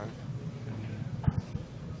the 5.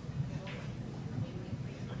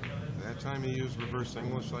 That time he used reverse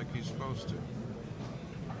English like he's supposed to.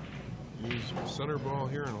 Use center ball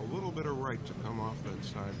here and a little bit of right to come off that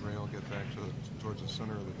side rail, get back to towards the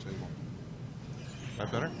center of the table.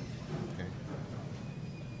 That better? Okay.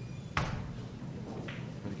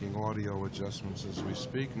 Making audio adjustments as we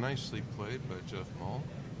speak. Nicely played by Jeff Mohl.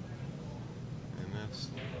 And that's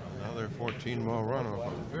another 14-ball run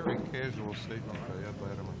off a very casual statement by Ed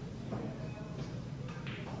Latimer.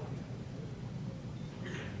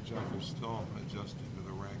 Jeff is still adjusting to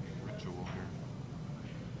the racket ritual here.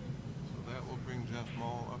 So that will bring Jeff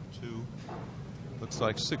Mohl up to, looks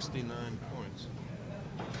like 69 points.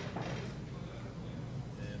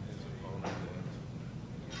 And his opponent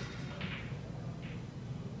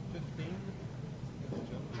at 15.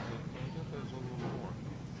 Jeff has a little more.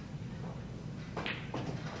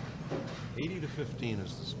 80 to 15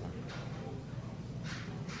 is the score.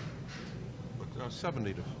 No,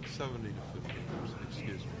 70 to 15,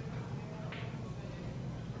 excuse me.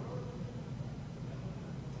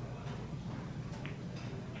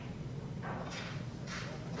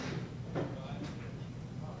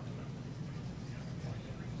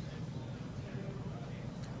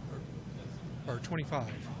 Or 25,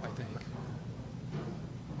 I think.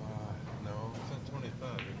 No, it's not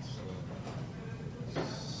 25. It's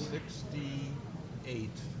 68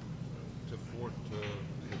 to 14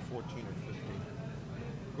 or 15.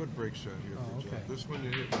 Good break shot here for Jeff. This one you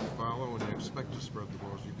hit and follow and you expect to spread the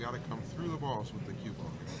balls. You've got to come through the balls with the cue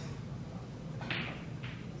ball.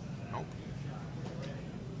 Nope.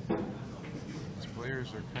 These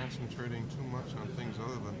players are concentrating too much on things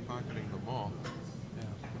other than pocketing the ball. Yeah.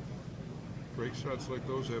 Break shots like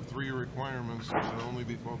those have 3 requirements. You should only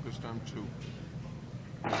be focused on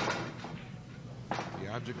 2. The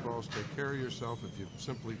object balls, take care of yourself if you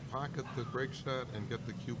simply pocket the break shot and get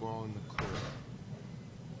the cue ball in the clear.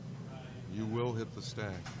 You will hit the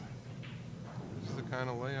stack. This is the kind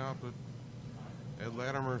of layout that Ed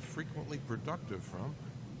Latimer is frequently productive from.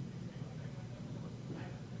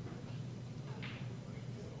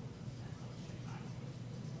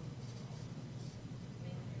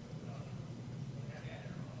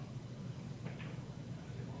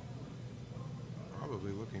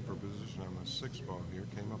 Probably looking for position on the 6 ball here.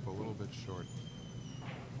 Came up a little bit short.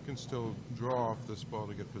 You can still draw off this ball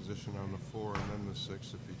to get position on the 4 and then the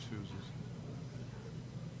 6 if he chooses.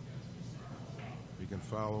 He can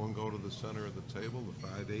follow and go to the center of the table. The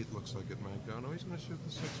 5-8 looks like it might go. No, he's going to shoot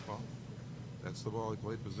the 6 ball. That's the ball he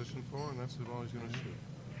played position for, and that's the ball he's going to shoot.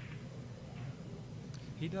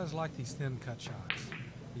 He does like these thin cut shots.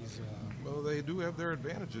 He's well, they do have their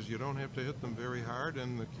advantages. You don't have to hit them very hard,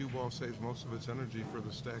 and the cue ball saves most of its energy for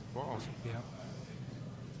the stacked balls. Yeah.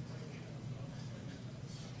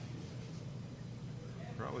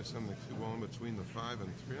 Probably send the cue ball in between the 5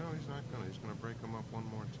 and 3. No, he's not going to. He's going to break them up one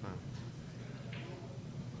more time.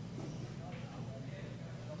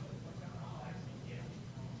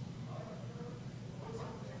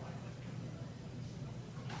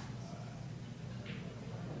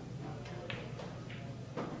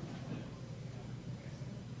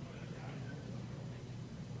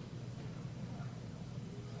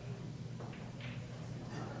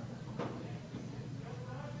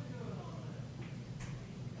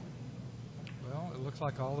 Looks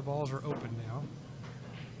like all the balls are open now.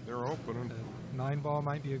 They're open. The 9 ball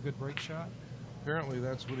might be a good break shot. Apparently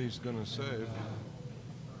that's what he's going to save.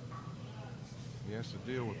 He has to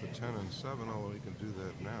deal with the 10 and 7, although he can do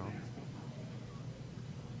that now.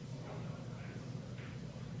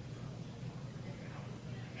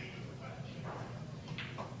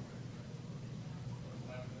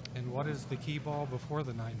 And what is the key ball before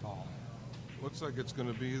the 9 ball? Looks like it's going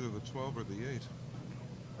to be either the 12 or the 8.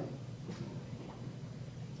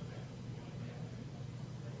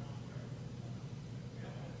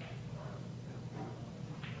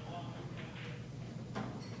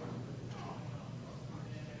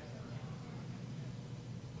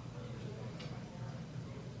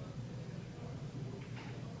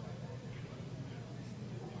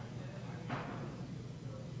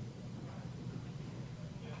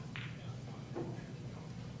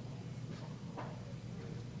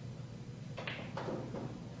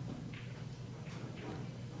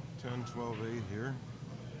 10, 12, 8 here.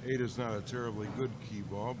 8 is not a terribly good cue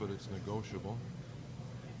ball, but it's negotiable.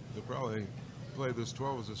 You'll probably play this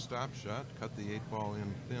 12 as a stop shot, cut the 8 ball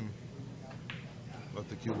in thin, let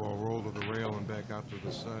the cue ball roll to the rail and back out to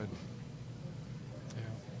the side. Yeah.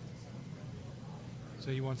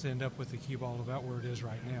 So he wants to end up with the cue ball about where it is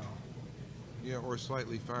right now. Yeah, or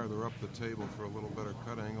slightly farther up the table for a little better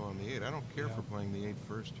cut angle on the 8. I don't care Yeah. for playing the 8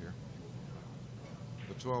 first here.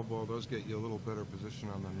 The 12 ball does get you a little better position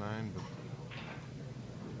on the 9, but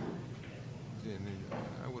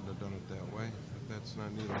I wouldn't have done it that way. But that's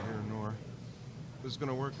not neither here nor. This is going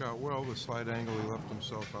to work out well. The slight angle he left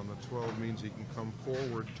himself on the 12 means he can come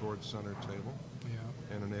forward towards center table.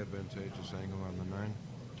 Yeah. And an advantageous angle on the 9.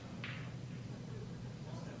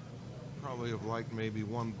 Probably have liked maybe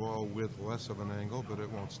one ball with less of an angle, but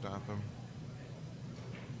it won't stop him.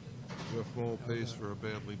 Jeff Mohl pays for a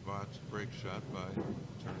badly botched break shot by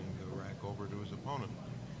turning the rack over to his opponent.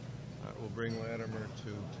 That will bring Latimer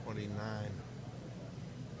to 29.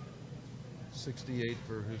 68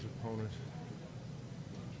 for his opponent.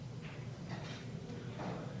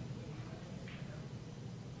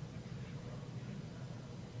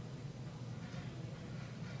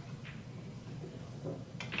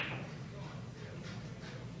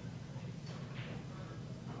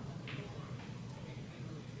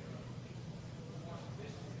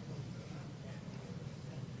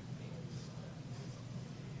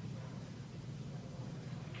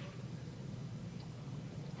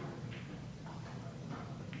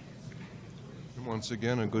 Once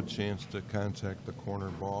again, a good chance to contact the corner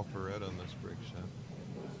ball for Ed on this break shot.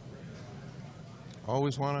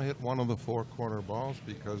 Always want to hit one of the 4 corner balls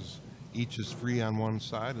because each is free on one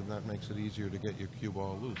side, and that makes it easier to get your cue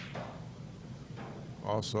ball loose.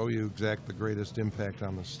 Also, you exact the greatest impact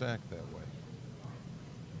on the stack that way.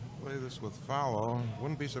 Play this with follow.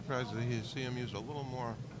 Wouldn't be surprised to see him use a little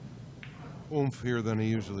more oomph here than he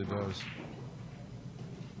usually does.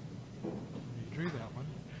 He drew that one.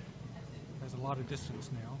 Has a lot of distance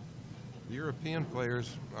now. The European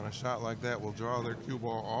players on a shot like that will draw their cue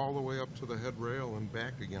ball all the way up to the head rail and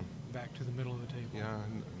back again. Back to the middle of the table. Yeah,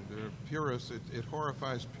 and they're purists. It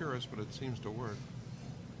horrifies purists, but it seems to work.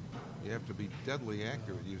 You have to be deadly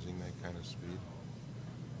accurate using that kind of speed.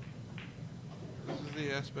 This is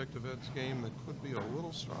the aspect of Ed's game that could be a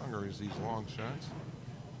little stronger, is these long shots.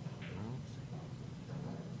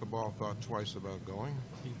 The ball thought twice about going.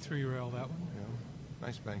 He 3-rail that one. Yeah,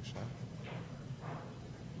 nice bank shot.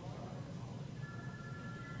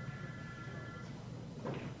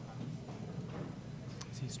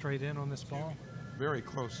 Is he straight in on this ball? Very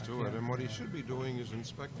close to it, Yeah. and what he should be doing is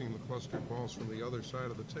inspecting the clustered balls from the other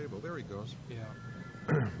side of the table. There he goes. Yeah.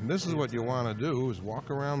 This is what you want to do, is walk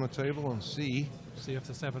around the table and see See if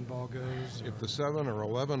the 7 ball goes. if the 7 or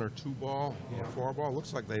 11 or 2 ball or Yeah. 4 ball,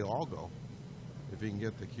 looks like they all go. If he can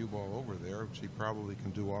get the cue ball over there, which he probably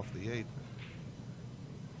can do off the 8.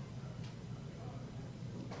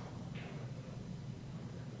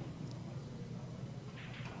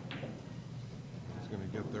 He's going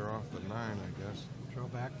to get there off the 9, I guess. Throw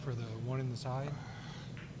back for the 1 in the side.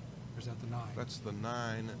 Or is that the 9? That's the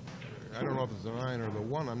 9. I don't know if it's the 9 or the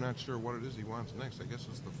 1. I'm not sure what it is he wants next. I guess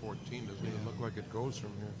it's the 14. Doesn't even look like it goes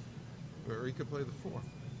from here. Or he could play the 4.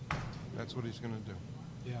 That's what he's going to do.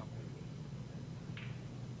 Yeah.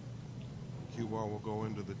 Cue ball will go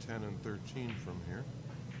into the 10 and 13 from here.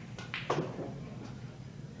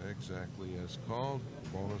 Exactly as called.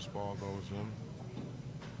 Bonus ball goes in.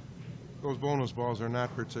 Those bonus balls are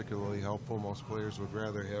not particularly helpful. Most players would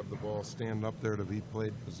rather have the ball stand up there to be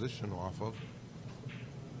played position off of.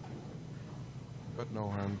 But no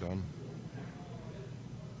harm done.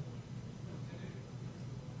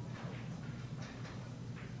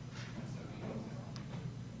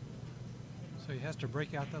 So he has to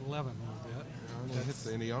break out that 11 a little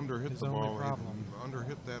bit. And he underhit his the only ball. problem. He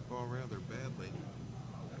underhit that ball rather badly.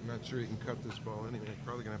 I'm not sure he can cut this ball anyway. He's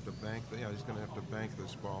probably going to have to bank. He's going to have to bank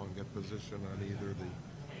this ball and get position on either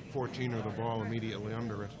the 14 or the ball immediately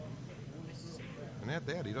under it. And at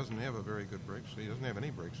that, he doesn't have a very good break. He doesn't have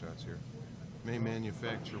any break shots here. May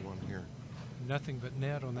manufacture one here. Nothing but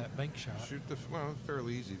net on that bank shot. Shoot the, well,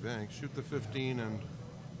 fairly easy bank. Shoot the 15 and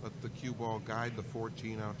let the cue ball guide the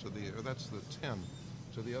 14 out to the, or that's the 10,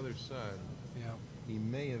 to the other side. Yeah. He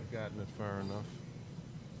may have gotten it far enough.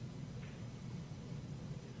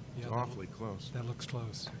 Yeah, It's awfully close. That looks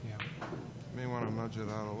close, yeah. May want to nudge it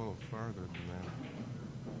out a little farther than that.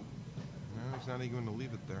 No, he's not even going to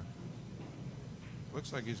leave it there.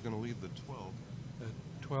 Looks like he's going to leave the 12.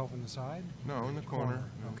 The 12 in the side? No, in the corner.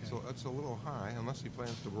 Okay. So that's a little high, unless he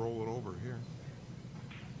plans to roll it over here.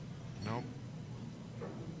 Nope.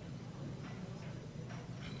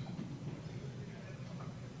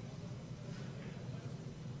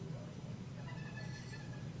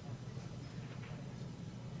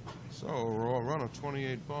 So we'll run of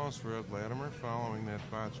 28 balls for Ed Latimer following that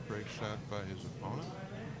botched break shot by his opponent.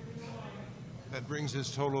 That brings his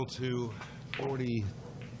total to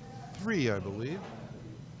 43, I believe.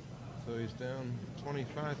 So he's down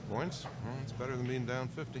 25 points. Well, it's better than being down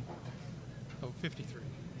 50. Oh, 53.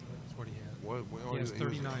 That's what he had. What, He has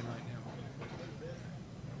 39 right now.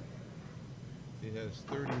 He has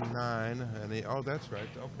 39, and oh, that's right.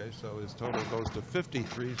 Okay, so his total goes to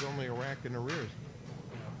 53. He's only a rack in arrears.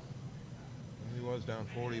 He was down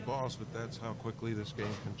 40 balls, but that's how quickly this game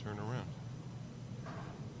can turn around.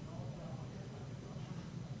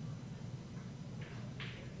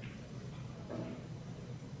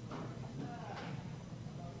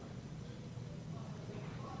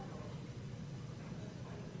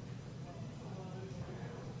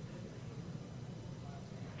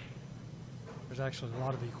 There's actually a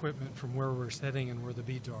lot of equipment from where we're sitting and where the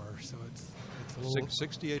beads are, so it's a little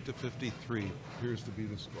 68 to 53 appears to be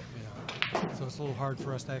the score. yeah. So it's a little hard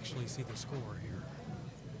for us to actually see the score here.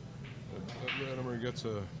 Latimer gets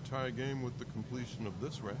a tie game with the completion of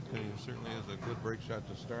this rack, and he certainly has a good break shot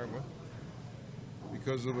to start with.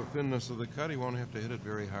 Because of the thinness of the cut, he won't have to hit it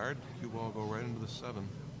very hard. Cue ball will go right into the 7.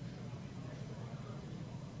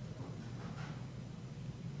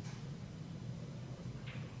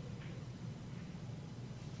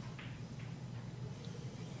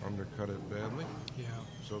 Undercut it badly. Yeah.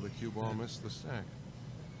 So the cue ball missed the stack.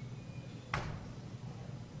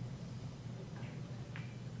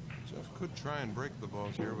 Jeff could try and break the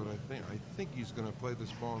balls here, but I think he's going to play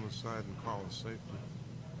this ball on the side and call it safety.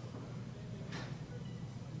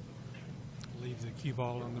 Leave the cue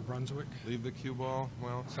ball on the Brunswick. Leave the cue ball.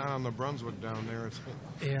 Well, it's not on the Brunswick down there.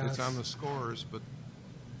 It's on the scorers, but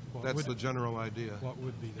that's the general idea. What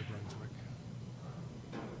would be the Brunswick?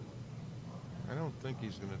 I don't think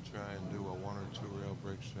he's going to try and do a 1 or 2 rail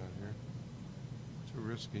break shot here. Too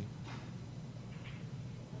risky.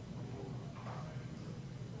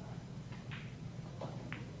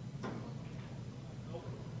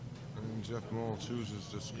 And Jeff Mohl chooses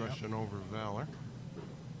discretion over valor.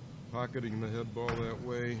 Pocketing the head ball that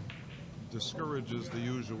way discourages the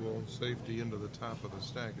usual safety into the top of the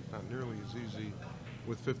stack. It's not nearly as easy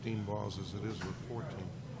with 15 balls as it is with 14.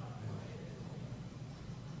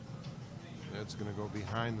 Ed's going to go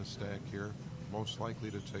behind the stack here, most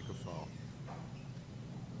likely to take a foul.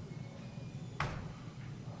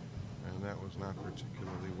 And that was not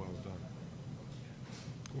particularly well done.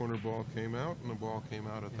 Corner ball came out, and the ball came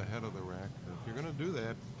out at the head of the rack. If you're going to do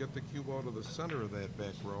that, get the cue ball to the center of that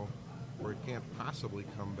back row where it can't possibly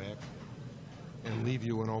come back and leave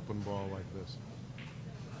you an open ball like this.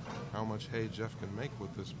 How much hay Jeff can make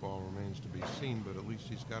with this ball remains to be seen, but at least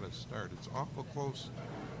he's got a start. It's awful close.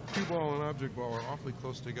 Cue ball and object ball are awfully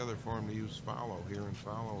close together for him to use follow here, and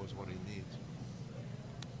follow is what he needs.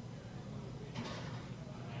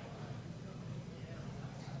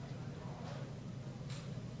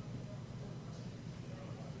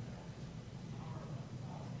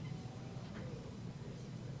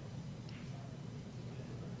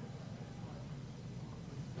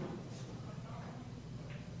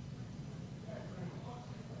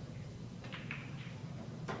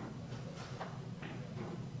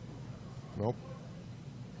 Nope.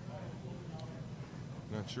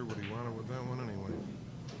 Not sure what he wanted with that one anyway.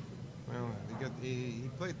 Well, he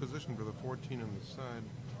played position for the 14 on the side,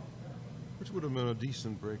 which would have been a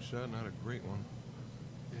decent break shot, not a great one.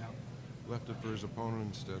 Yeah. Left it for his opponent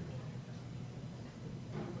instead.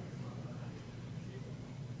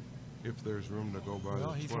 If there's room to go by.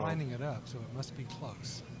 Well, the he's 12. lining it up, so it must be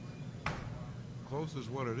close. Close is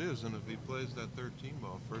what it is, and if he plays that 13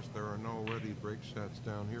 ball first, there are no ready break shots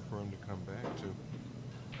down here for him to come back to.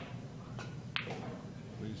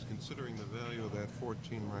 But he's considering the value of that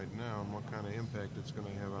 14 right now and what kind of impact it's going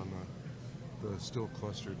to have on the still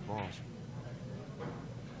clustered balls.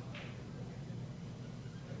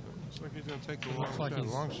 Looks like he's going to take the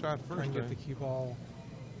long shot first. Trying to get the cue ball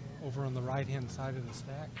over on the right-hand side of the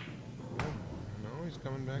stack. No, he's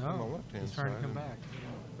coming back on the left-hand side. He's trying to come back.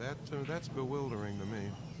 That's bewildering to me.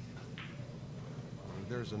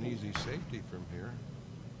 There's an easy safety from here.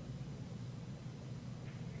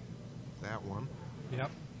 That one. Yep.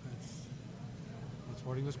 That's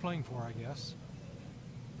what he was playing for, I guess.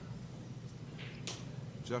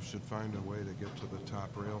 Jeff should find a way to get to the top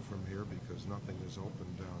rail from here because nothing is open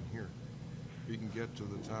down here. If he can get to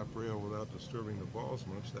the top rail without disturbing the balls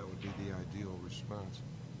much, that would be the ideal response.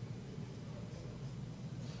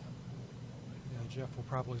 Jeff will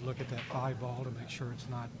probably look at that 5 ball to make sure it's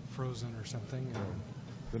not frozen or something.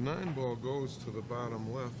 The 9 ball goes to the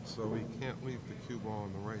bottom left, so he can't leave the cue ball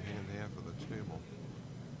in the right-hand half of the table.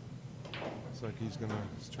 Looks like he's going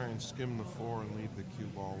to try and skim the 4 and leave the cue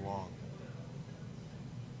ball long.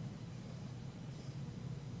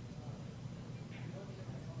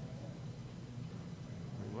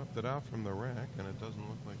 He left it out from the rack, and it doesn't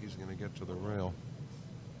look like he's going to get to the rail.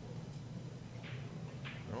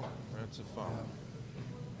 Nope, that's a foul.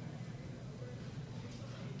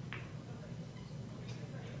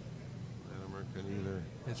 Latimer can either...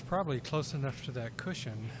 It's probably close enough to that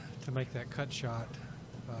cushion to make that cut shot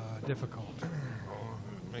difficult.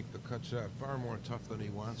 Make the cut shot far more tough than he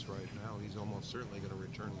wants right now. He's almost certainly going to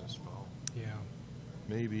return this foul. Yeah.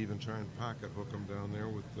 Maybe even try and pocket hook him down there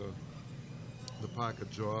with the pocket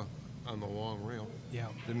jaw on the long rail. Yeah.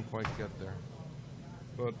 Didn't quite get there.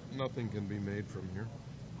 But nothing can be made from here.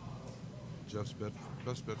 Best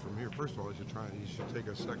bet from here. First of all, he should take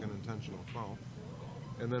a second intentional foul.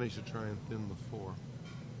 And then he should try and thin the 4.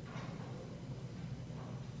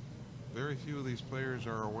 Very few of these players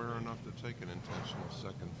are aware enough to take an intentional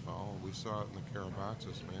second foul. We saw it in the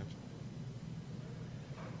Karabatsis match.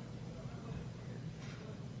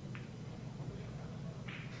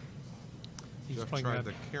 He's Jeff playing tried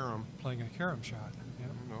the carom. Playing a carom shot. Yeah.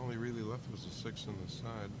 And all he really left was a 6 on the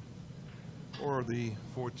side. Or the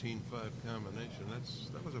 14-5 combination.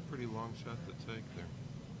 That was a pretty long shot to take there.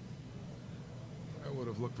 I would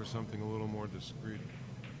have looked for something a little more discreet.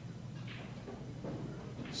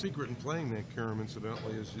 Secret in playing that carom,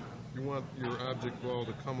 incidentally, is you want your object ball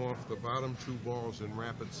to come off the bottom 2 balls in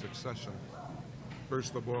rapid succession.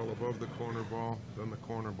 First the ball above the corner ball, then the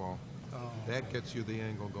corner ball. Oh. That gets you the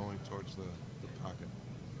angle going towards the pocket.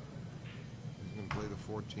 He's going to play the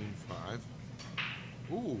 14-5.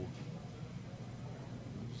 Ooh.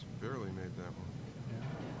 Just barely made that one.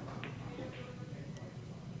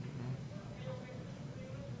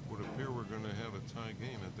 Would appear we're going to have a tie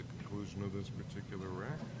game at the conclusion of this particular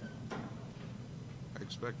rack. I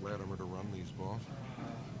expect Latimer to run these balls.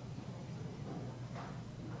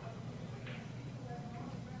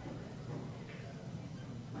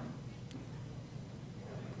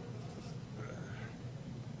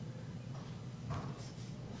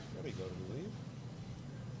 Freddie go to leave.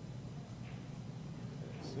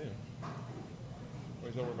 I see him. Oh,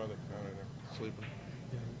 he's over by the counter there, sleeping.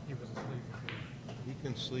 Yeah, he was asleep before. He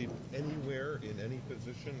can sleep anywhere, in any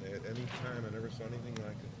position, at any time. I never saw anything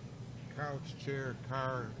like it. Couch, chair,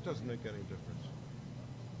 car, it doesn't make any difference.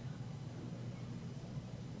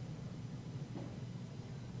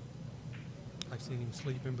 I've seen him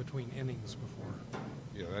sleep in between innings before.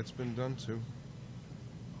 Yeah, that's been done too.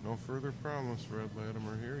 No further problems for Ed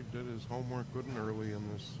Latimer here. He did his homework good and early in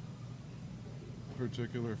this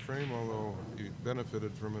particular frame, although he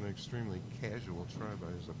benefited from an extremely casual try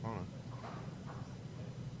by his opponent.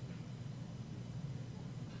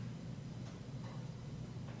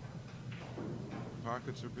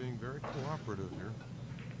 Pockets are being very cooperative here.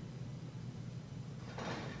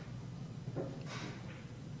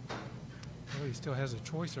 Well, he still has a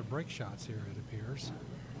choice of break shots here, it appears.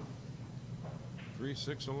 3,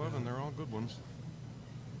 6, 11, they're all good ones.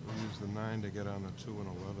 We'll use the 9 to get on the 2 and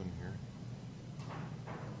 11 here.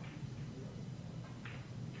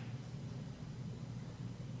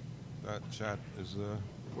 That shot is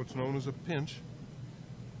what's known as a pinch.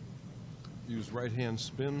 Use right-hand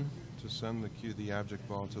spin to send the object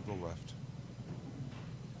ball to the left.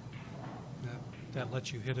 That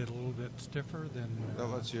lets you hit it a little bit stiffer than That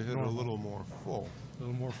lets you hit it a normal. little more full, A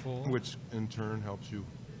little more full. which in turn helps you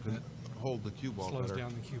hold the cue ball slows better.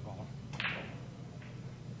 down the cue ball.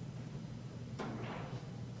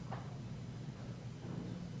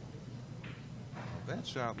 That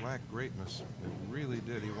shot lacked greatness. It really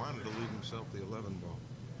did. He wanted to leave himself the 11 ball.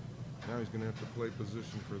 Now he's going to have to play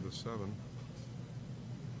position for the 7.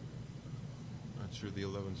 Not sure the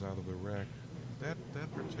 11's out of the rack. That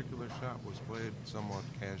particular shot was played somewhat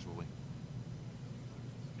casually.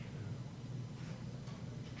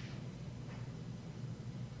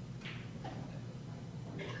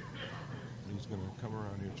 He's going to come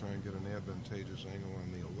around here, try and get an advantageous angle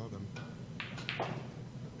on the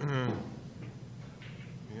 11.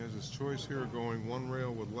 He has his choice here, going 1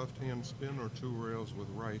 rail with left-hand spin or 2 rails with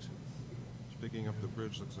right. He's picking up the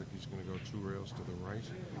bridge. Looks like he's going to go 2 rails to the right.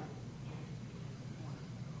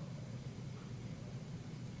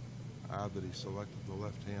 Odd that he selected the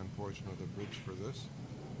left-hand portion of the bridge for this.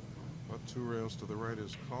 But 2 rails to the right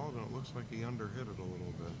is called, and it looks like he underhit it a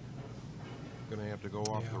little bit. Going to have to go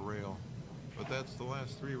off the rail. But that's the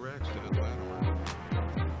last 3 racks to Ed Latimer.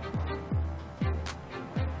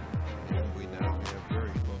 And we now have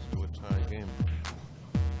very close to a tie game.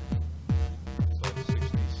 So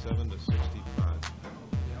 67 to 65.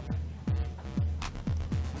 Yep.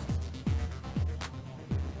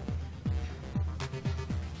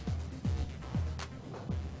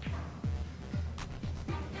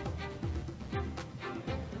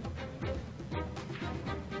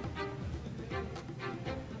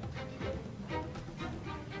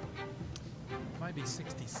 might be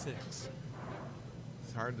 66.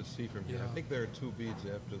 It's hard to see from here. Yeah. I think there are 2 beads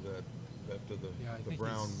after that, after Yeah, I the think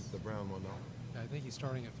brown, he's- the brown one. No, I think he's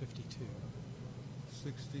starting at 52.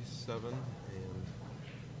 67, and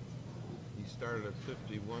he started at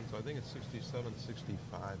 51. So I think it's 67,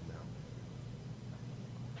 65 now.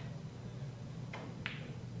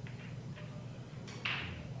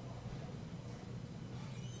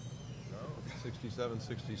 No, 67,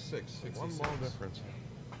 66. One ball 66. difference.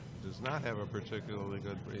 Does not have a particularly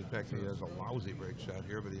good. In fact, he has a lousy break shot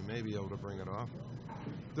here, but he may be able to bring it off.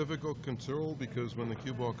 Difficult control because when the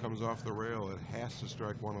cue ball comes off the rail, it has to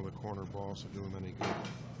strike one of the corner balls to do him any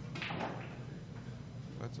good.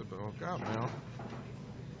 That's a bit. Look out now.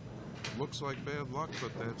 Looks like bad luck,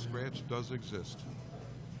 but that scratch does exist.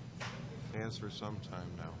 Has for some time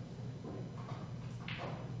now.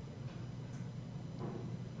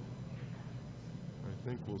 I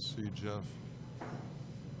think we'll see Jeff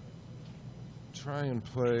try and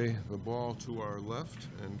play the ball to our left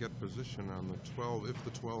and get position on the 12, if the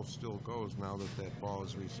 12 still goes now that that ball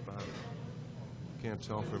is respotted. Can't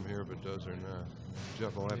tell from here if it does or not.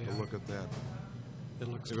 Jeff will have to look at that. It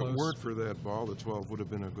looks If close. it weren't for that ball, the 12 would have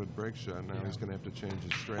been a good break shot. Now he's going to have to change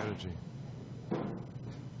his strategy.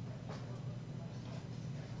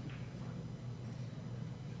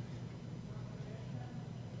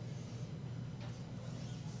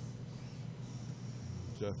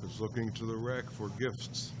 Jeff is looking to the rack for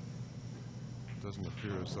gifts. Doesn't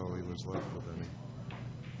appear as though he was left with any.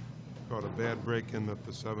 Caught a bad break in that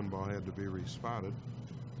the 7 ball had to be respotted,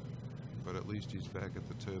 but at least he's back at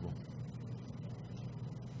the table.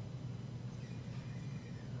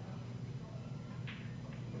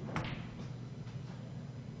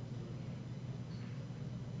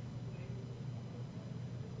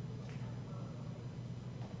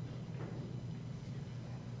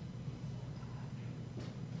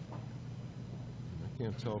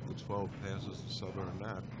 Can't tell if the 12 passes the 7 or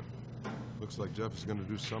not, but looks like Jeff is going to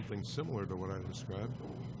do something similar to what I described.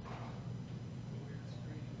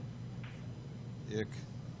 Ick.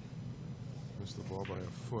 Missed the ball by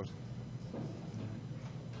a foot.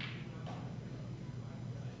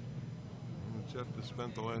 And Jeff has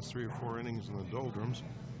spent the last 3 or 4 innings in the doldrums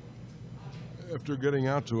after getting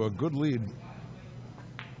out to a good lead.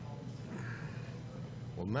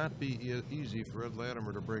 Will not be easy for Ed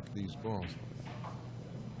Latimer to break these balls.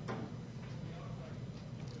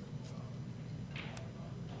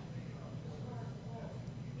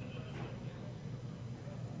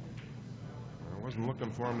 Wasn't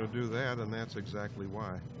looking for him to do that, and that's exactly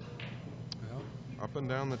why. Well, Up and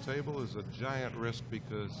down the table is a giant risk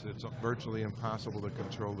because it's virtually impossible to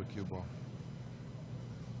control the cue ball.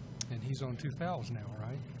 and he's on 2 fouls now,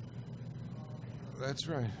 right? That's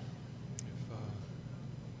right. If,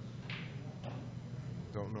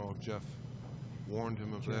 Don't know if Jeff warned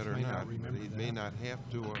him of Jeff that or may not not. But remember he may that. not have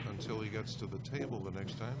to until he gets to the table the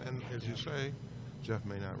next time. And as you say, Jeff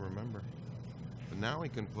may not remember. But now he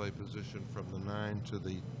can play position from the 9 to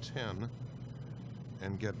the 10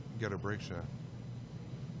 and get a break shot.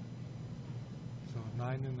 so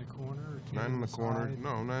 9 in the corner, or 10 9 in the corner. side?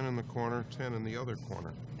 No, 9 in the corner, 10 in the other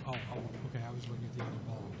corner. Oh, okay. I was looking at the other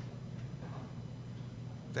ball.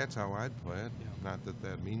 That's how I'd play it. Yeah. Not that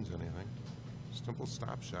that means anything. Simple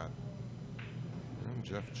stop shot. And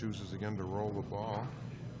Jeff chooses again to roll the ball.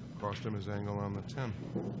 Cost him his angle on the 10.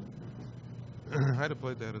 I'd have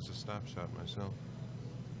played that as a stop shot myself.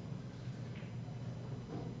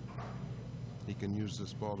 He can use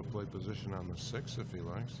this ball to play position on the 6 if he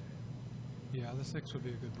likes. Yeah, the 6 would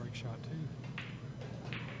be a good break shot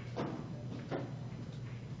too.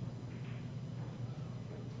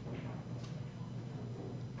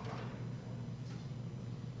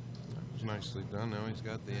 That was nicely done. Now he's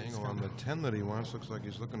got the Yeah, he's angle got on the it. 10 that he wants. Looks like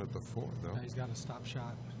he's looking at the 4 though. He's got a stop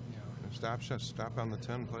shot. Stop shot, stop on the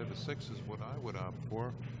 10, play the 6 is what I would opt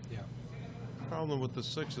for. Yeah. Problem with the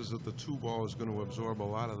 6 is that the 2 ball is going to absorb a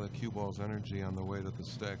lot of the cue ball's energy on the way to the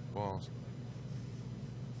stacked balls.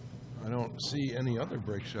 I don't see any other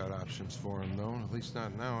break shot options for him, though, at least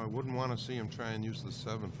not now. I wouldn't want to see him try and use the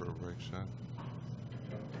 7 for a break shot.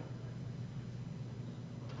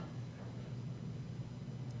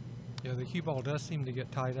 Yeah, the cue ball does seem to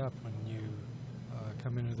get tied up when you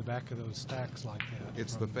come into the back of those stacks like that.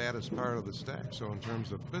 It's the fattest part of the stack, so in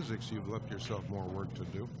terms of physics, you've left yourself more work to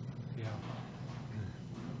do. Yeah.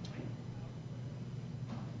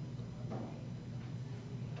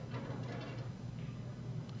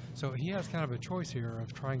 So he has kind of a choice here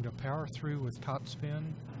of trying to power through with top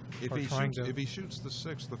spin. If or he, trying shoots, to, if he shoots the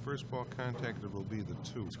 6, the first ball contacted will be the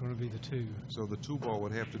 2. it's going to be the 2. So the 2 ball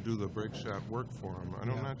would have to do the break shot work for him. I'm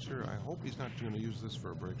Yeah. not sure. I hope he's not going to use this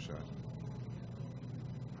for a break shot.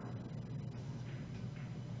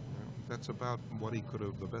 That's about what he could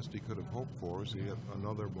have, the best he could have hoped for, is he had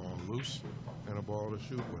another ball loose and a ball to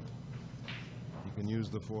shoot with. He can use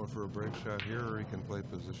the 4 for a break shot here, or he can play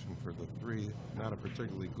position for the 3. Not a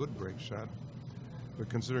particularly good break shot, but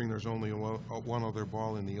considering there's only one other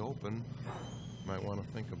ball in the open, might want to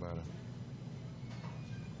think about it.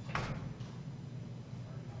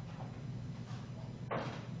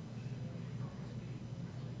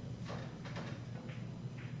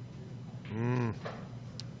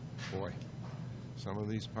 Boy, some of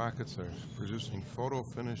these pockets are producing photo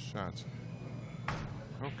finish shots.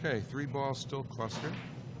 Okay, 3 balls still clustered.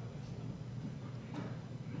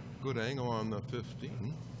 Good angle on the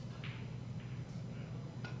 15.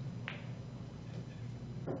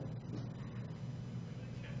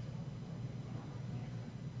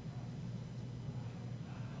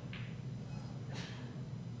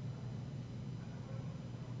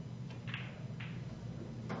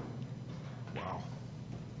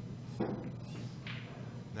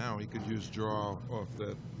 Now he could use draw off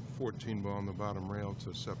that 14 ball on the bottom rail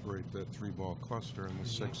to separate that 3 ball cluster, and the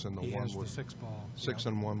 6 and the 1 would 6 ball. 6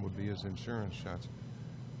 and 1 would be his insurance shots.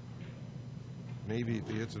 Maybe if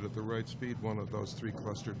he hits it at the right speed, one of those 3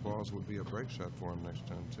 clustered balls would be a break shot for him next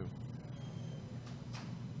time too.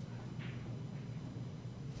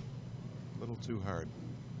 A little too hard.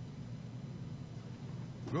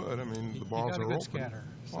 Good. I mean, the balls are open. Scatter,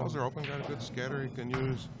 balls are open. Got a good scatter. He can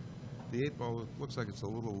use the 8 ball. It looks like it's a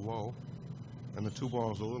little low, and the 2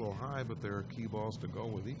 balls a little high, but there are key balls to go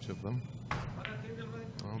with each of them.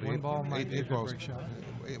 Well, the 1 ball might be a good break shot.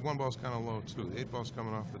 1 ball's kind of low too. The 8 ball's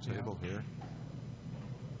coming off the table here.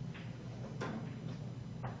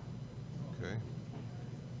 Okay.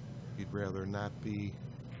 He'd rather not be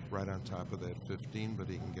right on top of that 15, but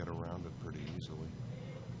he can get around it pretty easily.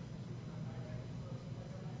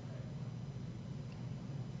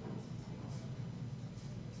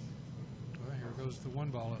 Well, here goes the 1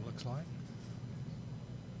 ball, it looks like.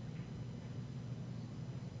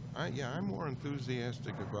 Yeah, I'm more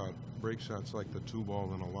enthusiastic about break shots like the 2 ball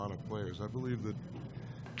than a lot of players. I believe that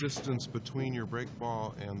distance between your break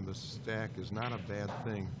ball and the stack is not a bad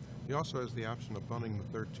thing. He also has the option of bunting the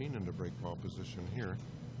 13 into break ball position here.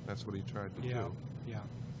 That's what he tried to do. Yeah.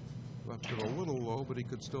 Left it a little low, but he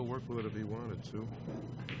could still work with it if he wanted to.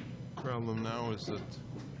 Problem now is that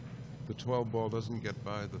the 12 ball doesn't get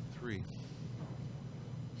by the 3.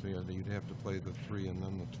 So yeah, you'd have to play the 3 and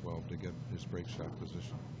then the 12 to get his break shot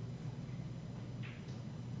position.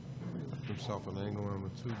 He left himself an angle on the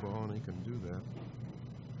 2 ball, and he can do that.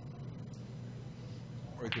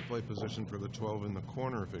 Or he could play position for the 12 in the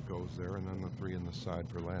corner if it goes there, and then the 3 in the side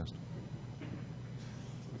for last.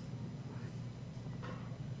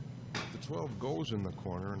 The 12 goes in the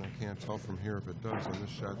corner, and I can't tell from here if it does, and this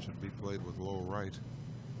shot should be played with low right.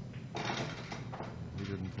 He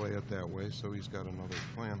didn't play it that way, so he's got another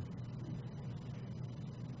plan.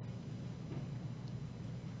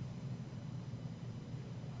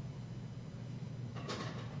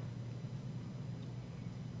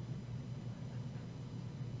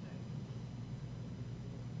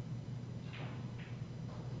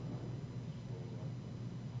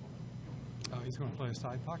 Oh, he's going to play a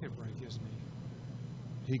side pocket break, isn't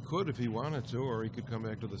he? He could if he wanted to, or he could come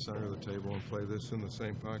back to the center of the table and play this in the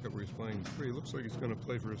same pocket where he's playing 3. Looks like he's going to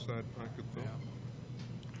play for a side pocket, though.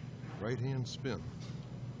 Yeah. Right hand spin.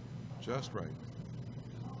 Just right.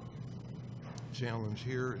 Challenge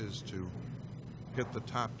here is to hit the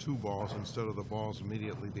top 2 balls instead of the balls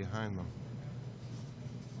immediately behind them.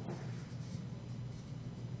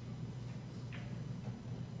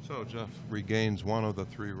 So Jeff regains 1 of the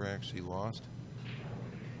 3 racks he lost,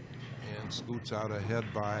 and scoots out ahead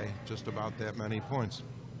by just about that many points.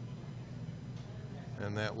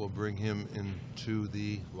 And that will bring him into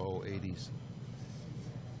the low 80s.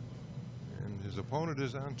 And his opponent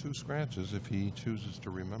is on 2 scratches if he chooses to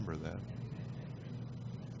remember that.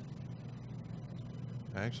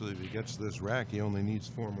 Actually, if he gets this rack, he only needs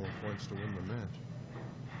 4 more points to win the match.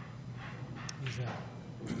 He's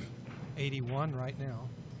at 81 right now.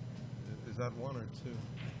 Is that 1 or 2?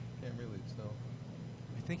 Can't really tell.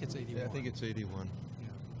 I think it's 81. Yeah, I think it's 81.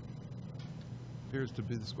 Yeah.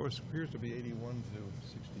 The score appears to be 81 to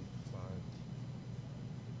 65.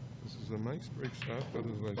 This is a nice break shot, but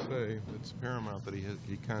as I say, it's paramount that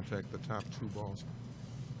he contact the top 2 balls.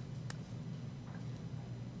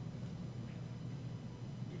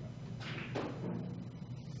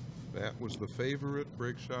 That was the favorite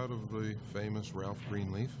break shot of the famous Ralph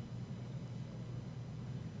Greenleaf,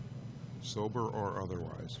 sober or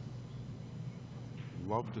otherwise.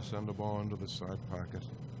 Love to send a ball into the side pocket.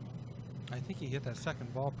 I think he hit that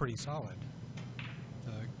second ball pretty solid.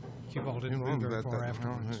 The cue ball didn't move very far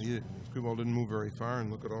afterwards. cue ball didn't move very far,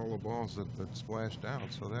 and look at all the balls that splashed out,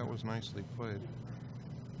 so that was nicely played.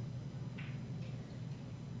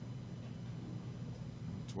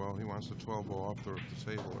 12, he wants the 12 ball off the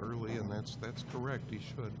table early, and that's correct, he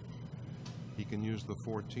should. He can use the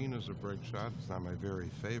 14 as a break shot. It's not my very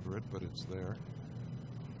favorite, but it's there.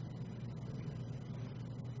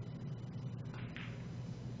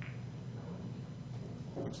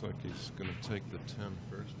 Looks like he's going to take the 10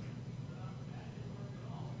 first.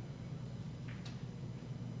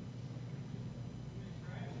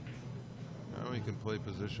 Now he can play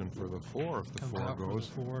position for the 4 if the Comes 4 out for goes.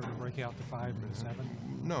 the 4 to break out the 5 and the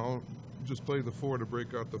 7. No, just play the 4 to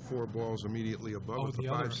break out the 4 balls immediately above Oh, it. The the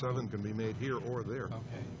other- 5-7 can be made here or there.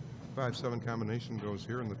 Okay. 5-7 combination goes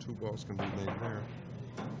here, and the 2 balls can be made there.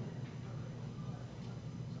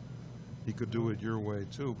 He could do it your way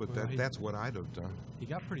too, but Well, that's what I'd have done. He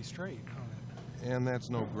got pretty straight on it. And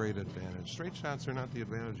that's no great advantage. Straight shots are not the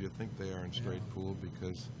advantage you think they are in straight Yeah. pool,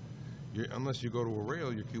 because unless you go to a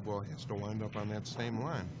rail, your cue ball has to wind up on that same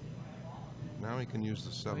line. Now he can use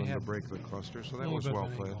the 7 to had break the cluster, so A that little was bit of well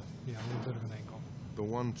an played. angle. Yeah, a little bit of an angle. The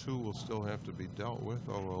 1-2 will still have to be dealt with,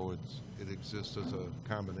 although it exists as a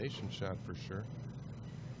combination shot for sure.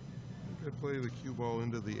 You could play the cue ball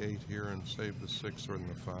into the 8 here and save the 6 or in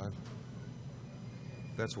the 5.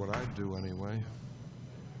 That's what I'd do anyway.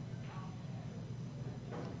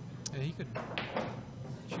 Yeah, he could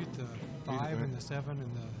shoot the 5 and the 7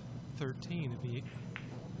 and the 13 if he.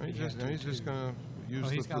 He's has to, just too. going to use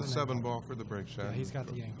he's got the an 7 angle. ball for the break shot. Yeah, he's got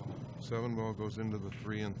the angle. 7 ball goes into the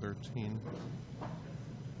 3 and 13.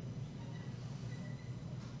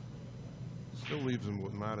 Still leaves him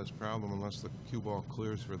with not his problem unless the cue ball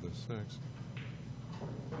clears for the 6.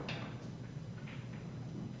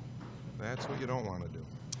 That's what you don't want to do.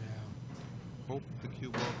 Yeah. Hope the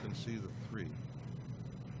cue ball can see the 3.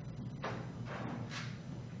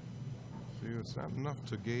 See, it's not enough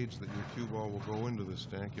to gauge that your cue ball will go into the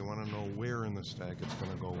stack. You want to know where in the stack it's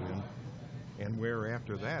going to go in, and where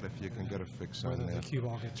after that if you can get a fix on Whether the that. cue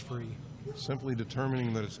ball gets free. Simply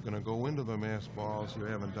determining that it's going to go into the mass balls, you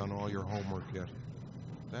haven't done all your homework yet.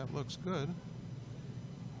 That looks good.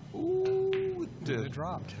 Ooh, it did. It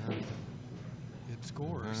dropped. It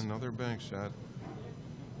scores. Another bank shot.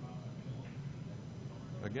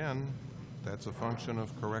 Again, that's a function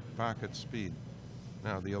of correct pocket speed.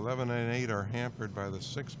 Now, the 11 and 8 are hampered by the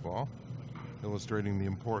 6 ball, illustrating the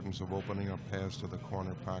importance of opening up paths to the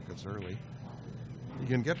corner pockets early. You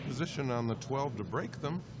can get position on the 12 to break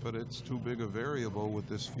them, but it's too big a variable with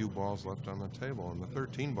this few balls left on the table, and the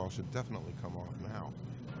 13 ball should definitely come off now.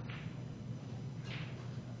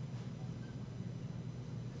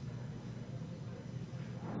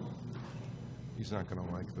 He's not going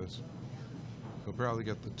to like this. He'll probably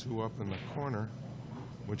get the 2 up in the corner,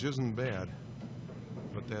 which isn't bad.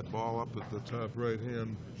 But that ball up at the top right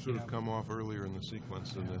hand should have come off earlier in the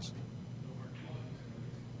sequence than this.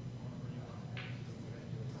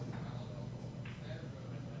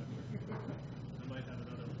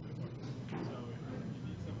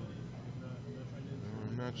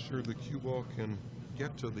 I'm not sure the cue ball can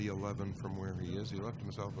get to the 11 from where he is. He left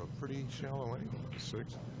himself a pretty shallow angle at the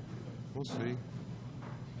 6. We'll see.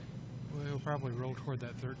 Well, he'll probably roll toward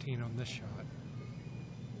that 13 on this shot.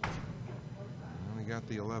 We got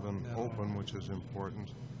the 11 open, which is important.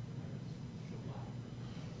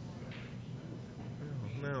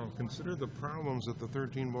 Now, consider the problems that the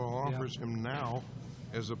 13 ball offers him now,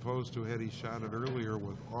 as opposed to had he shot it earlier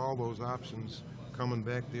with all those options coming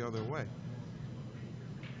back the other way.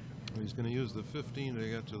 He's going to use the 15 to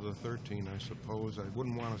get to the 13, I suppose. I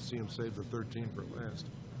wouldn't want to see him save the 13 for last.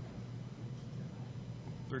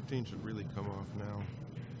 13 should really come off now.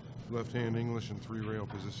 Left-hand English and 3-rail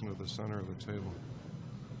position to the center of the table.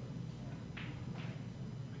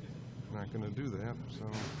 Not going to do that, so.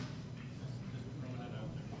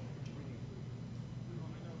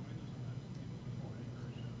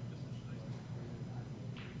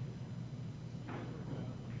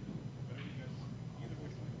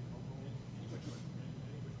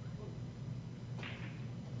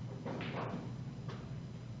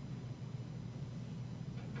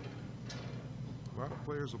 A lot of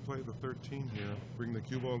players will play the 13 here, bring the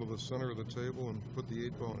cue ball to the center of the table and put the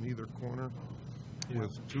 8 ball in either corner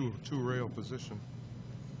with two rail position.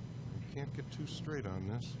 You can't get too straight on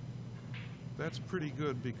this. That's pretty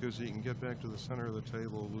good because he can get back to the center of the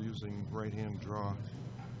table using right hand draw.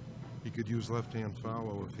 He could use left hand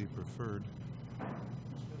follow if he preferred.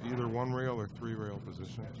 Either 1 rail or 3 rail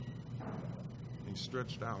position. He's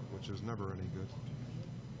stretched out, which is never any good.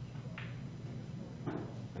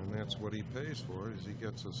 And that's what he pays for, is he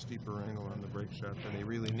gets a steeper angle on the break shot than he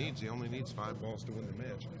really needs. He only needs 5 balls to win the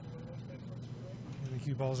match.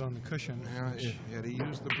 cue ball's on the cushion. Yeah, had he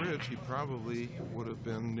used the bridge, he probably would have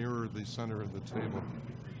been nearer the center of the table.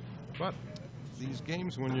 But these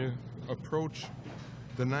games, when you approach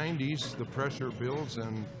the 90s, the pressure builds,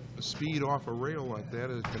 and the speed off a rail like that,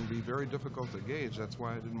 it can be very difficult to gauge. That's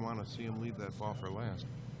why I didn't want to see him leave that ball for last.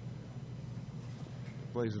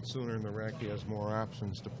 Plays it sooner in the rack, he has more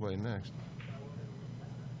options to play next.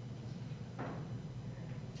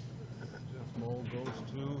 Jeff Mohl goes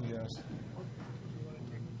to, yes.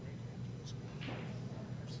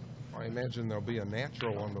 I imagine there'll be a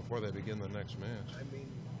natural one before they begin the next match. I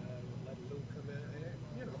mean, let Lou come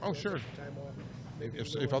in. You know, Oh, sure. time off.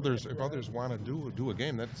 If others want to do a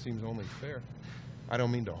game, that seems only fair. I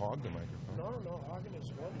don't mean to hog the microphone. No, hogging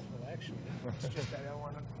is wonderful, actually. It's just I don't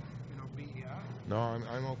want to, be. No,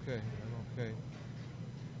 I'm okay. I'm okay.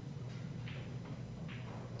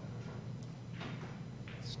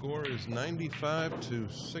 Score is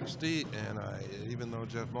 95-60, and even though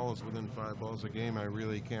Jeff Mohl is within 5 balls a game, I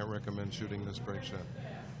really can't recommend shooting this break shot.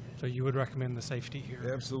 So you would recommend the safety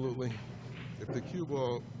here? Absolutely. If the cue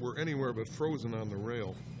ball were anywhere but frozen on the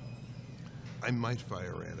rail, I might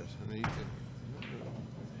fire at it. And I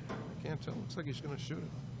can't tell. Looks like he's going to shoot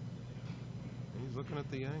it. He's looking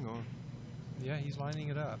at the angle. Yeah, he's lining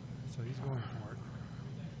it up, so he's going for it.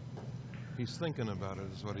 He's thinking about it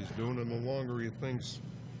is what he's doing, and the longer he thinks,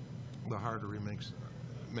 the harder he makes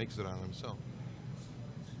it on himself.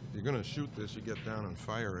 If you're going to shoot this, you get down and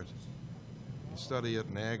fire it. You study it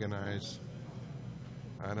and agonize.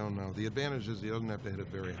 I don't know. The advantage is he doesn't have to hit it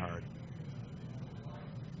very hard.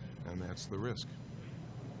 And that's the risk.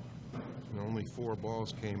 And only 4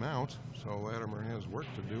 balls came out, so Latimer has work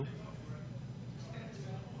to do.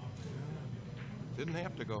 Didn't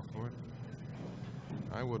have to go for it.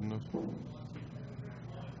 I wouldn't have.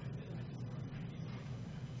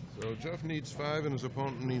 So Jeff needs 5 and his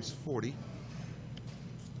opponent needs 40.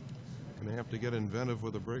 Gonna have to get inventive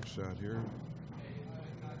with a break shot here.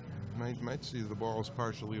 Might see the ball's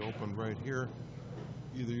partially opened right here,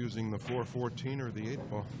 either using the 4-14 or the 8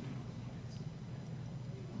 ball.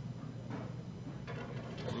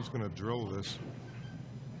 He's going to drill this.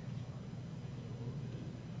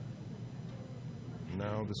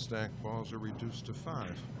 Now the stacked balls are reduced to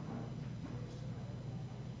 5.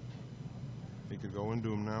 He could go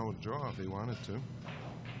into him now with draw if he wanted to,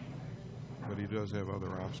 but he does have other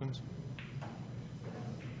options.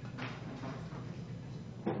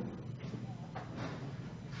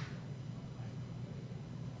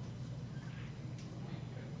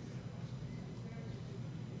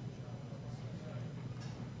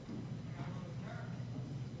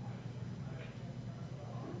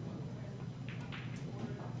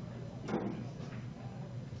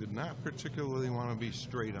 Did not particularly want to be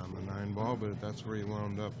straight on the 9 ball, but that's where he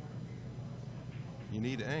wound up. You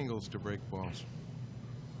need angles to break balls.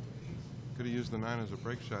 Could have used the 9 as a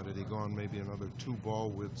break shot had he gone maybe another 2 ball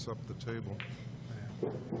widths up the table.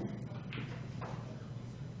 Well,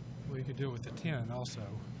 you could do it with the 10 also.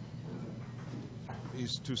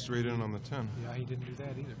 He's too straight in on the 10. Yeah, he didn't do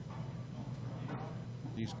that either.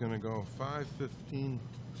 He's going to go 5, 15,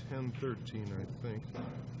 10, 13, I think.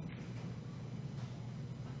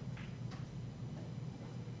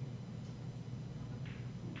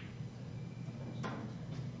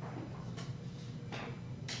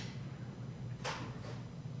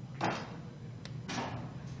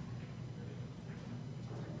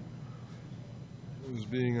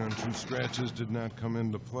 Being on 2 scratches did not come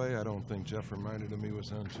into play. I don't think Jeff reminded him he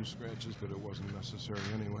was on 2 scratches, but it wasn't necessary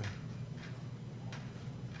anyway.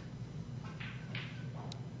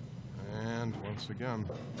 And once again,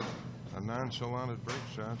 a nonchalant break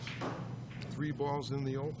shots. 3 balls in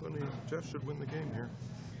the open. Jeff should win the game here.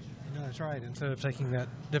 No, that's right. Instead of taking that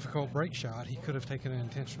difficult break shot, he could have taken an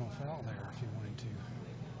intentional foul there if he wanted to.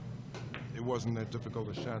 It wasn't that difficult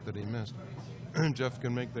a shot that he missed. Jeff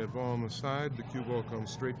can make that ball on the side. The cue ball comes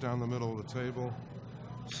straight down the middle of the table,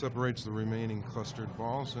 separates the remaining clustered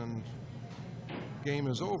balls, and game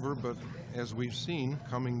is over. But as we've seen,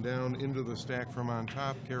 coming down into the stack from on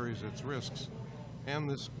top carries its risks. And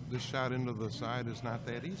this shot into the side is not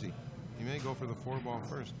that easy. He may go for the 4 ball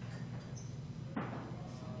first.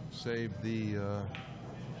 Save the,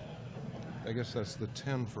 I guess that's the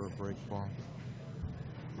 10 for a break ball.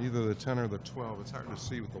 Either the 10 or the 12. It's hard to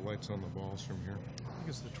see with the lights on the balls from here. I think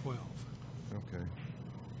it's the 12. Okay.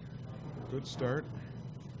 Good start.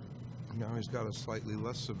 Now he's got a slightly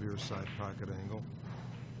less severe side pocket angle.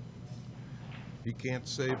 He can't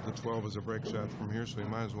save the 12 as a break shot from here, so he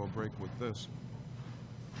might as well break with this.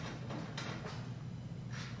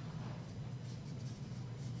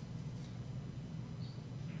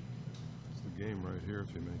 It's the game right here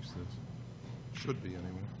if he makes this. Should be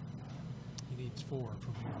anyway. He needs 4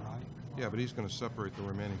 from here, right? Yeah, but he's going to separate the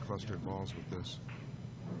remaining clustered balls with this.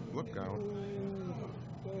 Look out.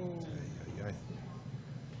 Ay, ay, ay.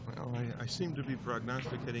 Well, I seem to be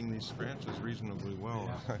prognosticating these scratches reasonably well.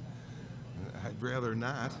 Yeah. I'd rather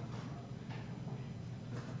not.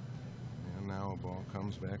 And now a ball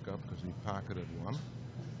comes back up because he pocketed one.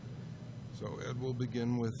 So Ed will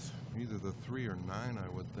begin with either the 3 or 9, I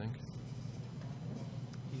would think.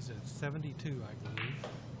 He's at 72, I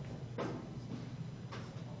believe.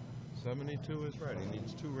 72 is right. He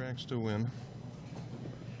needs 2 racks to win.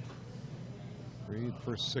 Reed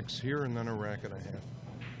for 6 here and then a rack and a half.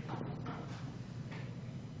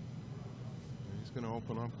 He's going to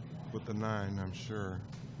open up with the 9, I'm sure.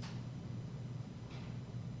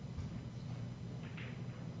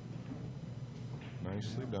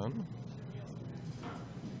 Nicely done.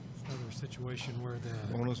 Another situation where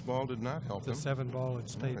the Bonus ball did not help him. 7 ball had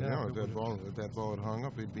stayed I know, out. if that ball had hung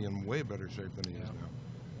up, he'd be in way better shape than he is now.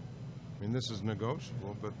 I mean, this is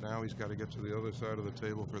negotiable, but now he's got to get to the other side of the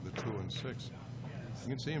table for the 2 and 6. You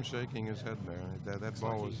can see him shaking his head there. That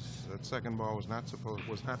ball that second ball was not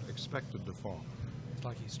expected to fall. It's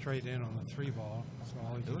like he's straight in on the 3 ball. So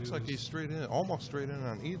all he It can looks do like is he's straight in, almost straight in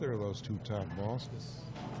on either of those 2 top balls.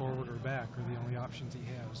 forward or back are the only options he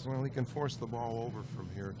has. Well, he can force the ball over from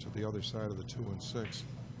here to the other side of the 2 and 6,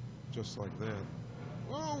 just like that.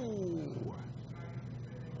 Whoa!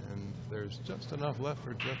 And there's just enough left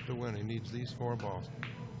for Jeff to win. He needs these 4 balls.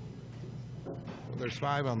 Well, there's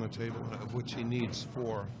 5 on the table, of which he needs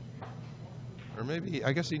 4. Or maybe,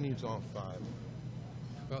 I guess he needs all 5.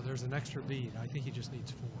 Well, there's an extra bead. I think he just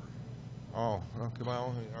needs 4. Oh, okay,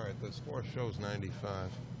 well, all right, the score shows 95.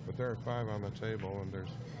 But there are 5 on the table, and there's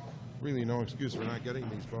really no excuse for not getting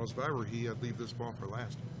these balls. If I were he, I'd leave this ball for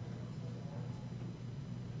last.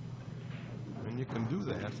 And you can do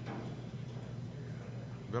that.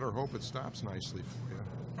 Better hope it stops nicely for you.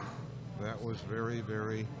 That was very,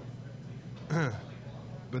 very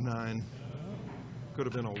benign. Could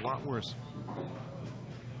have been a lot worse.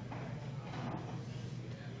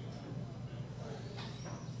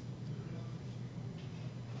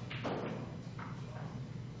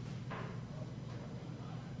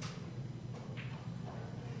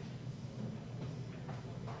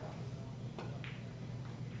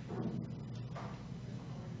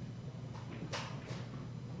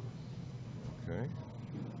 Okay.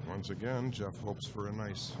 Once again, Jeff hopes for a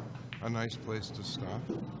nice place to stop.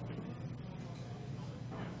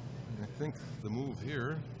 I think the move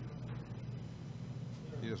here,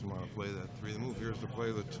 he doesn't want to play that 3. The move here is to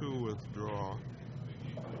play the 2 with draw,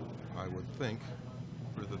 I would think,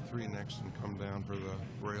 for the 3 next and come down for the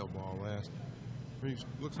rail ball last. He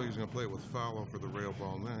looks like he's going to play with follow for the rail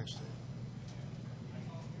ball next.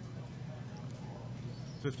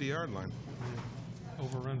 50-yard line.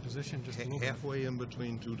 Overrun position just a little bit. Halfway in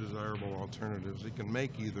between 2 desirable alternatives. He can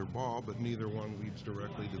make either ball, but neither one leads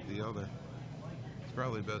directly to the other. It's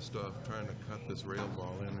probably best off trying to cut this rail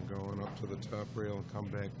ball in and going up to the top rail and come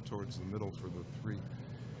back towards the middle for the 3.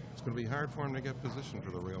 It's going to be hard for him to get position for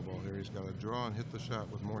the rail ball here. He's got to draw and hit the shot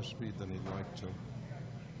with more speed than he'd like to.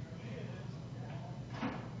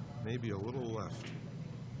 Maybe a little left.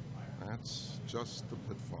 That's just the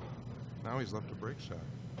pitfall. Now he's left a break shot.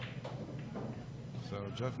 So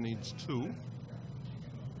Jeff needs 2.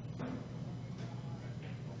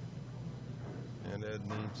 And Ed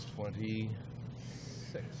needs 26.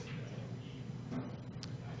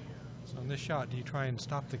 So on this shot, do you try and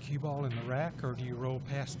stop the cue ball in the rack, or do you roll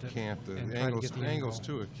past it? Can't. and The try to get angle's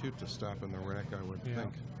angle? too acute to stop in the rack, I would Yeah.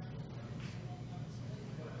 think.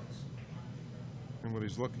 And what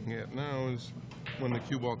he's looking at now is when the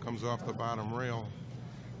cue ball comes off the bottom rail,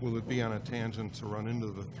 will it be on a tangent to run into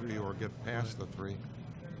the 3 or get past the 3?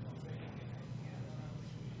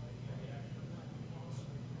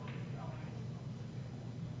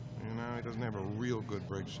 You know, he doesn't have a real good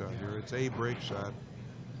break shot here. It's a break shot.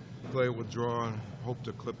 Play it with draw and hope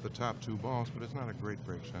to clip the top 2 balls, but it's not a great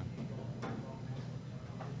break shot.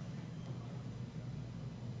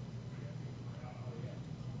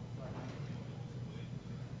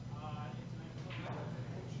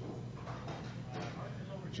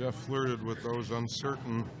 Jeff flirted with those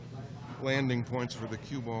uncertain landing points for the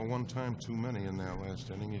cue ball one time too many in that last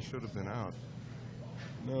inning. He should have been out.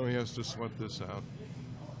 Now he has to sweat this out.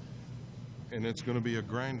 And it's going to be a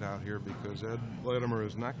grind out here because Ed Latimer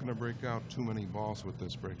is not going to break out too many balls with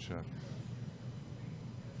this break shot.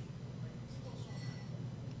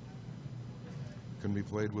 Can be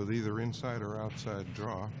played with either inside or outside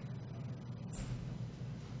draw.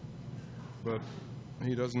 But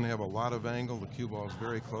He doesn't have a lot of angle. The cue ball is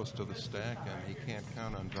very close to the stack, and he can't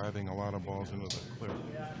count on driving a lot of balls into the clear.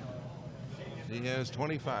 He has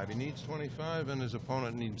 25. He needs 25, and his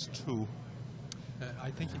opponent needs 2. I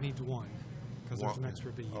think he needs 1 because there's an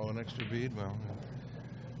extra bead. Oh, an extra bead? Well,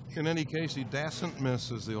 in any case, he dasn't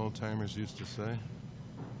miss, as the old timers used to say.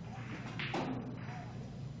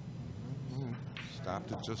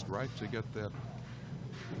 Stopped it just right to get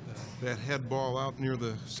that head ball out near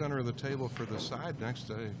the center of the table for the side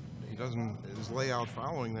next. He doesn't. His layout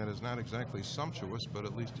following that is not exactly sumptuous, but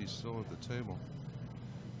at least he's still at the table.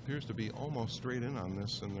 Appears to be almost straight in on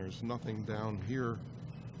this, and there's nothing down here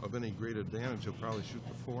of any great advantage. He'll probably shoot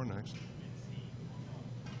the 4 next.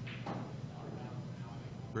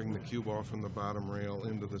 Bring the cue ball from the bottom rail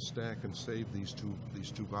into the stack and save these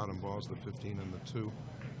two bottom balls, the 15 and the 2.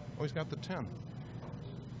 Oh, he's got the 10.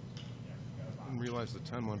 Didn't realize the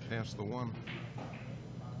 10 went past the 1.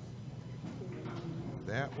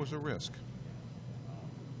 That was a risk.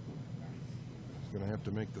 He's going to have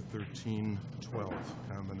to make the 13-12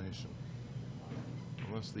 combination.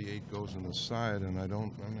 Unless the 8 goes in the side, and I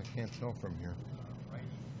can't tell from here.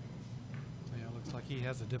 Yeah, it looks like he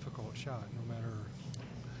has a difficult shot, no matter.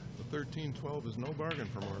 The 13-12 is no bargain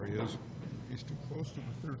from where he is. He's too close to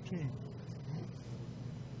the 13.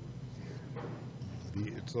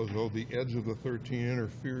 It's as though the edge of the 13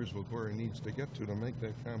 interferes with where he needs to get to make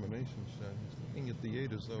that combination shot. He's looking at the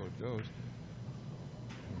 8 as though it goes.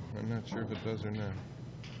 I'm not sure if it does or not.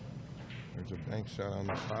 There's a bank shot on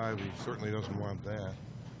the 5. He certainly doesn't want that.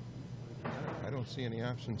 I don't see any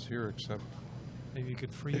options here except Maybe you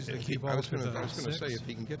could freeze the cue ball. I was going to say, if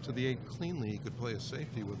he can get to the 8 cleanly, he could play a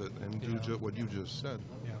safety with it and do what you just said.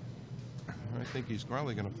 Yeah. I think he's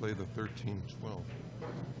probably going to play the 13-12,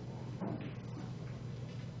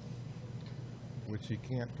 which he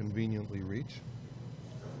can't conveniently reach.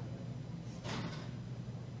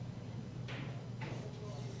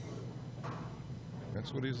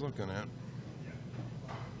 That's what he's looking at.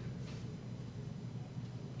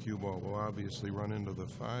 Cue ball will obviously run into the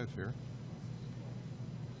 5 here.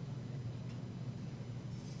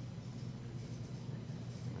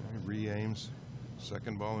 Re-aims,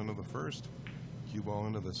 second ball into the first, cue ball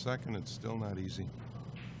into the second. It's still not easy.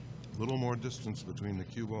 A little more distance between the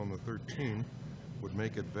cue ball and the 13 would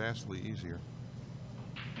make it vastly easier.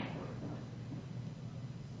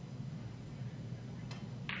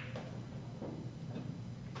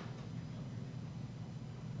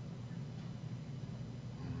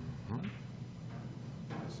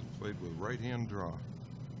 This is played with right-hand draw.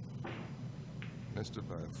 Missed it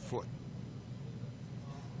by a foot.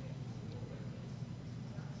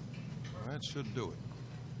 That should do it.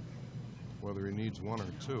 Whether he needs 1 or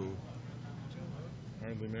 2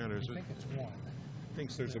 hardly matters. I think it's 1.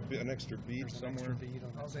 Thinks there's an extra bead somewhere.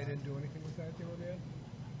 Oh, they didn't do anything with that deal,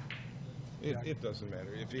 Dad? It doesn't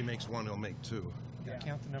matter. If he makes 1, he'll make 2. Yeah,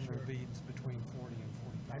 count the number of beads between 40 and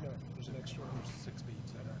 45. I know. There's an extra one. There's 6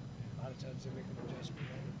 beads in there. A lot of times they make an adjustment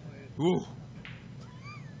on the play. Ooh.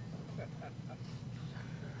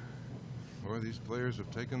 Boy, these players have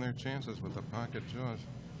taken their chances with the pocket jaws.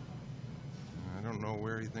 I don't know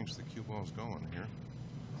where he thinks the cue ball's going here.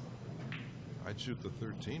 I'd shoot the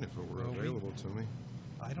 13 if it were available to me.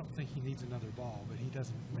 I don't think he needs another ball, but he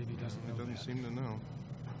doesn't. Maybe he doesn't know. He doesn't that. seem to know.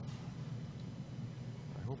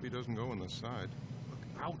 I hope he doesn't go on the side. Look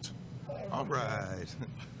out! All right,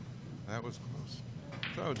 that was close.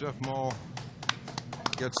 So Jeff Mohl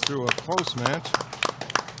gets through a close match,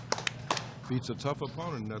 beats a tough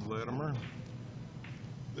opponent, Ned Latimer,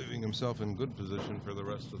 leaving himself in good position for the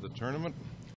rest of the tournament.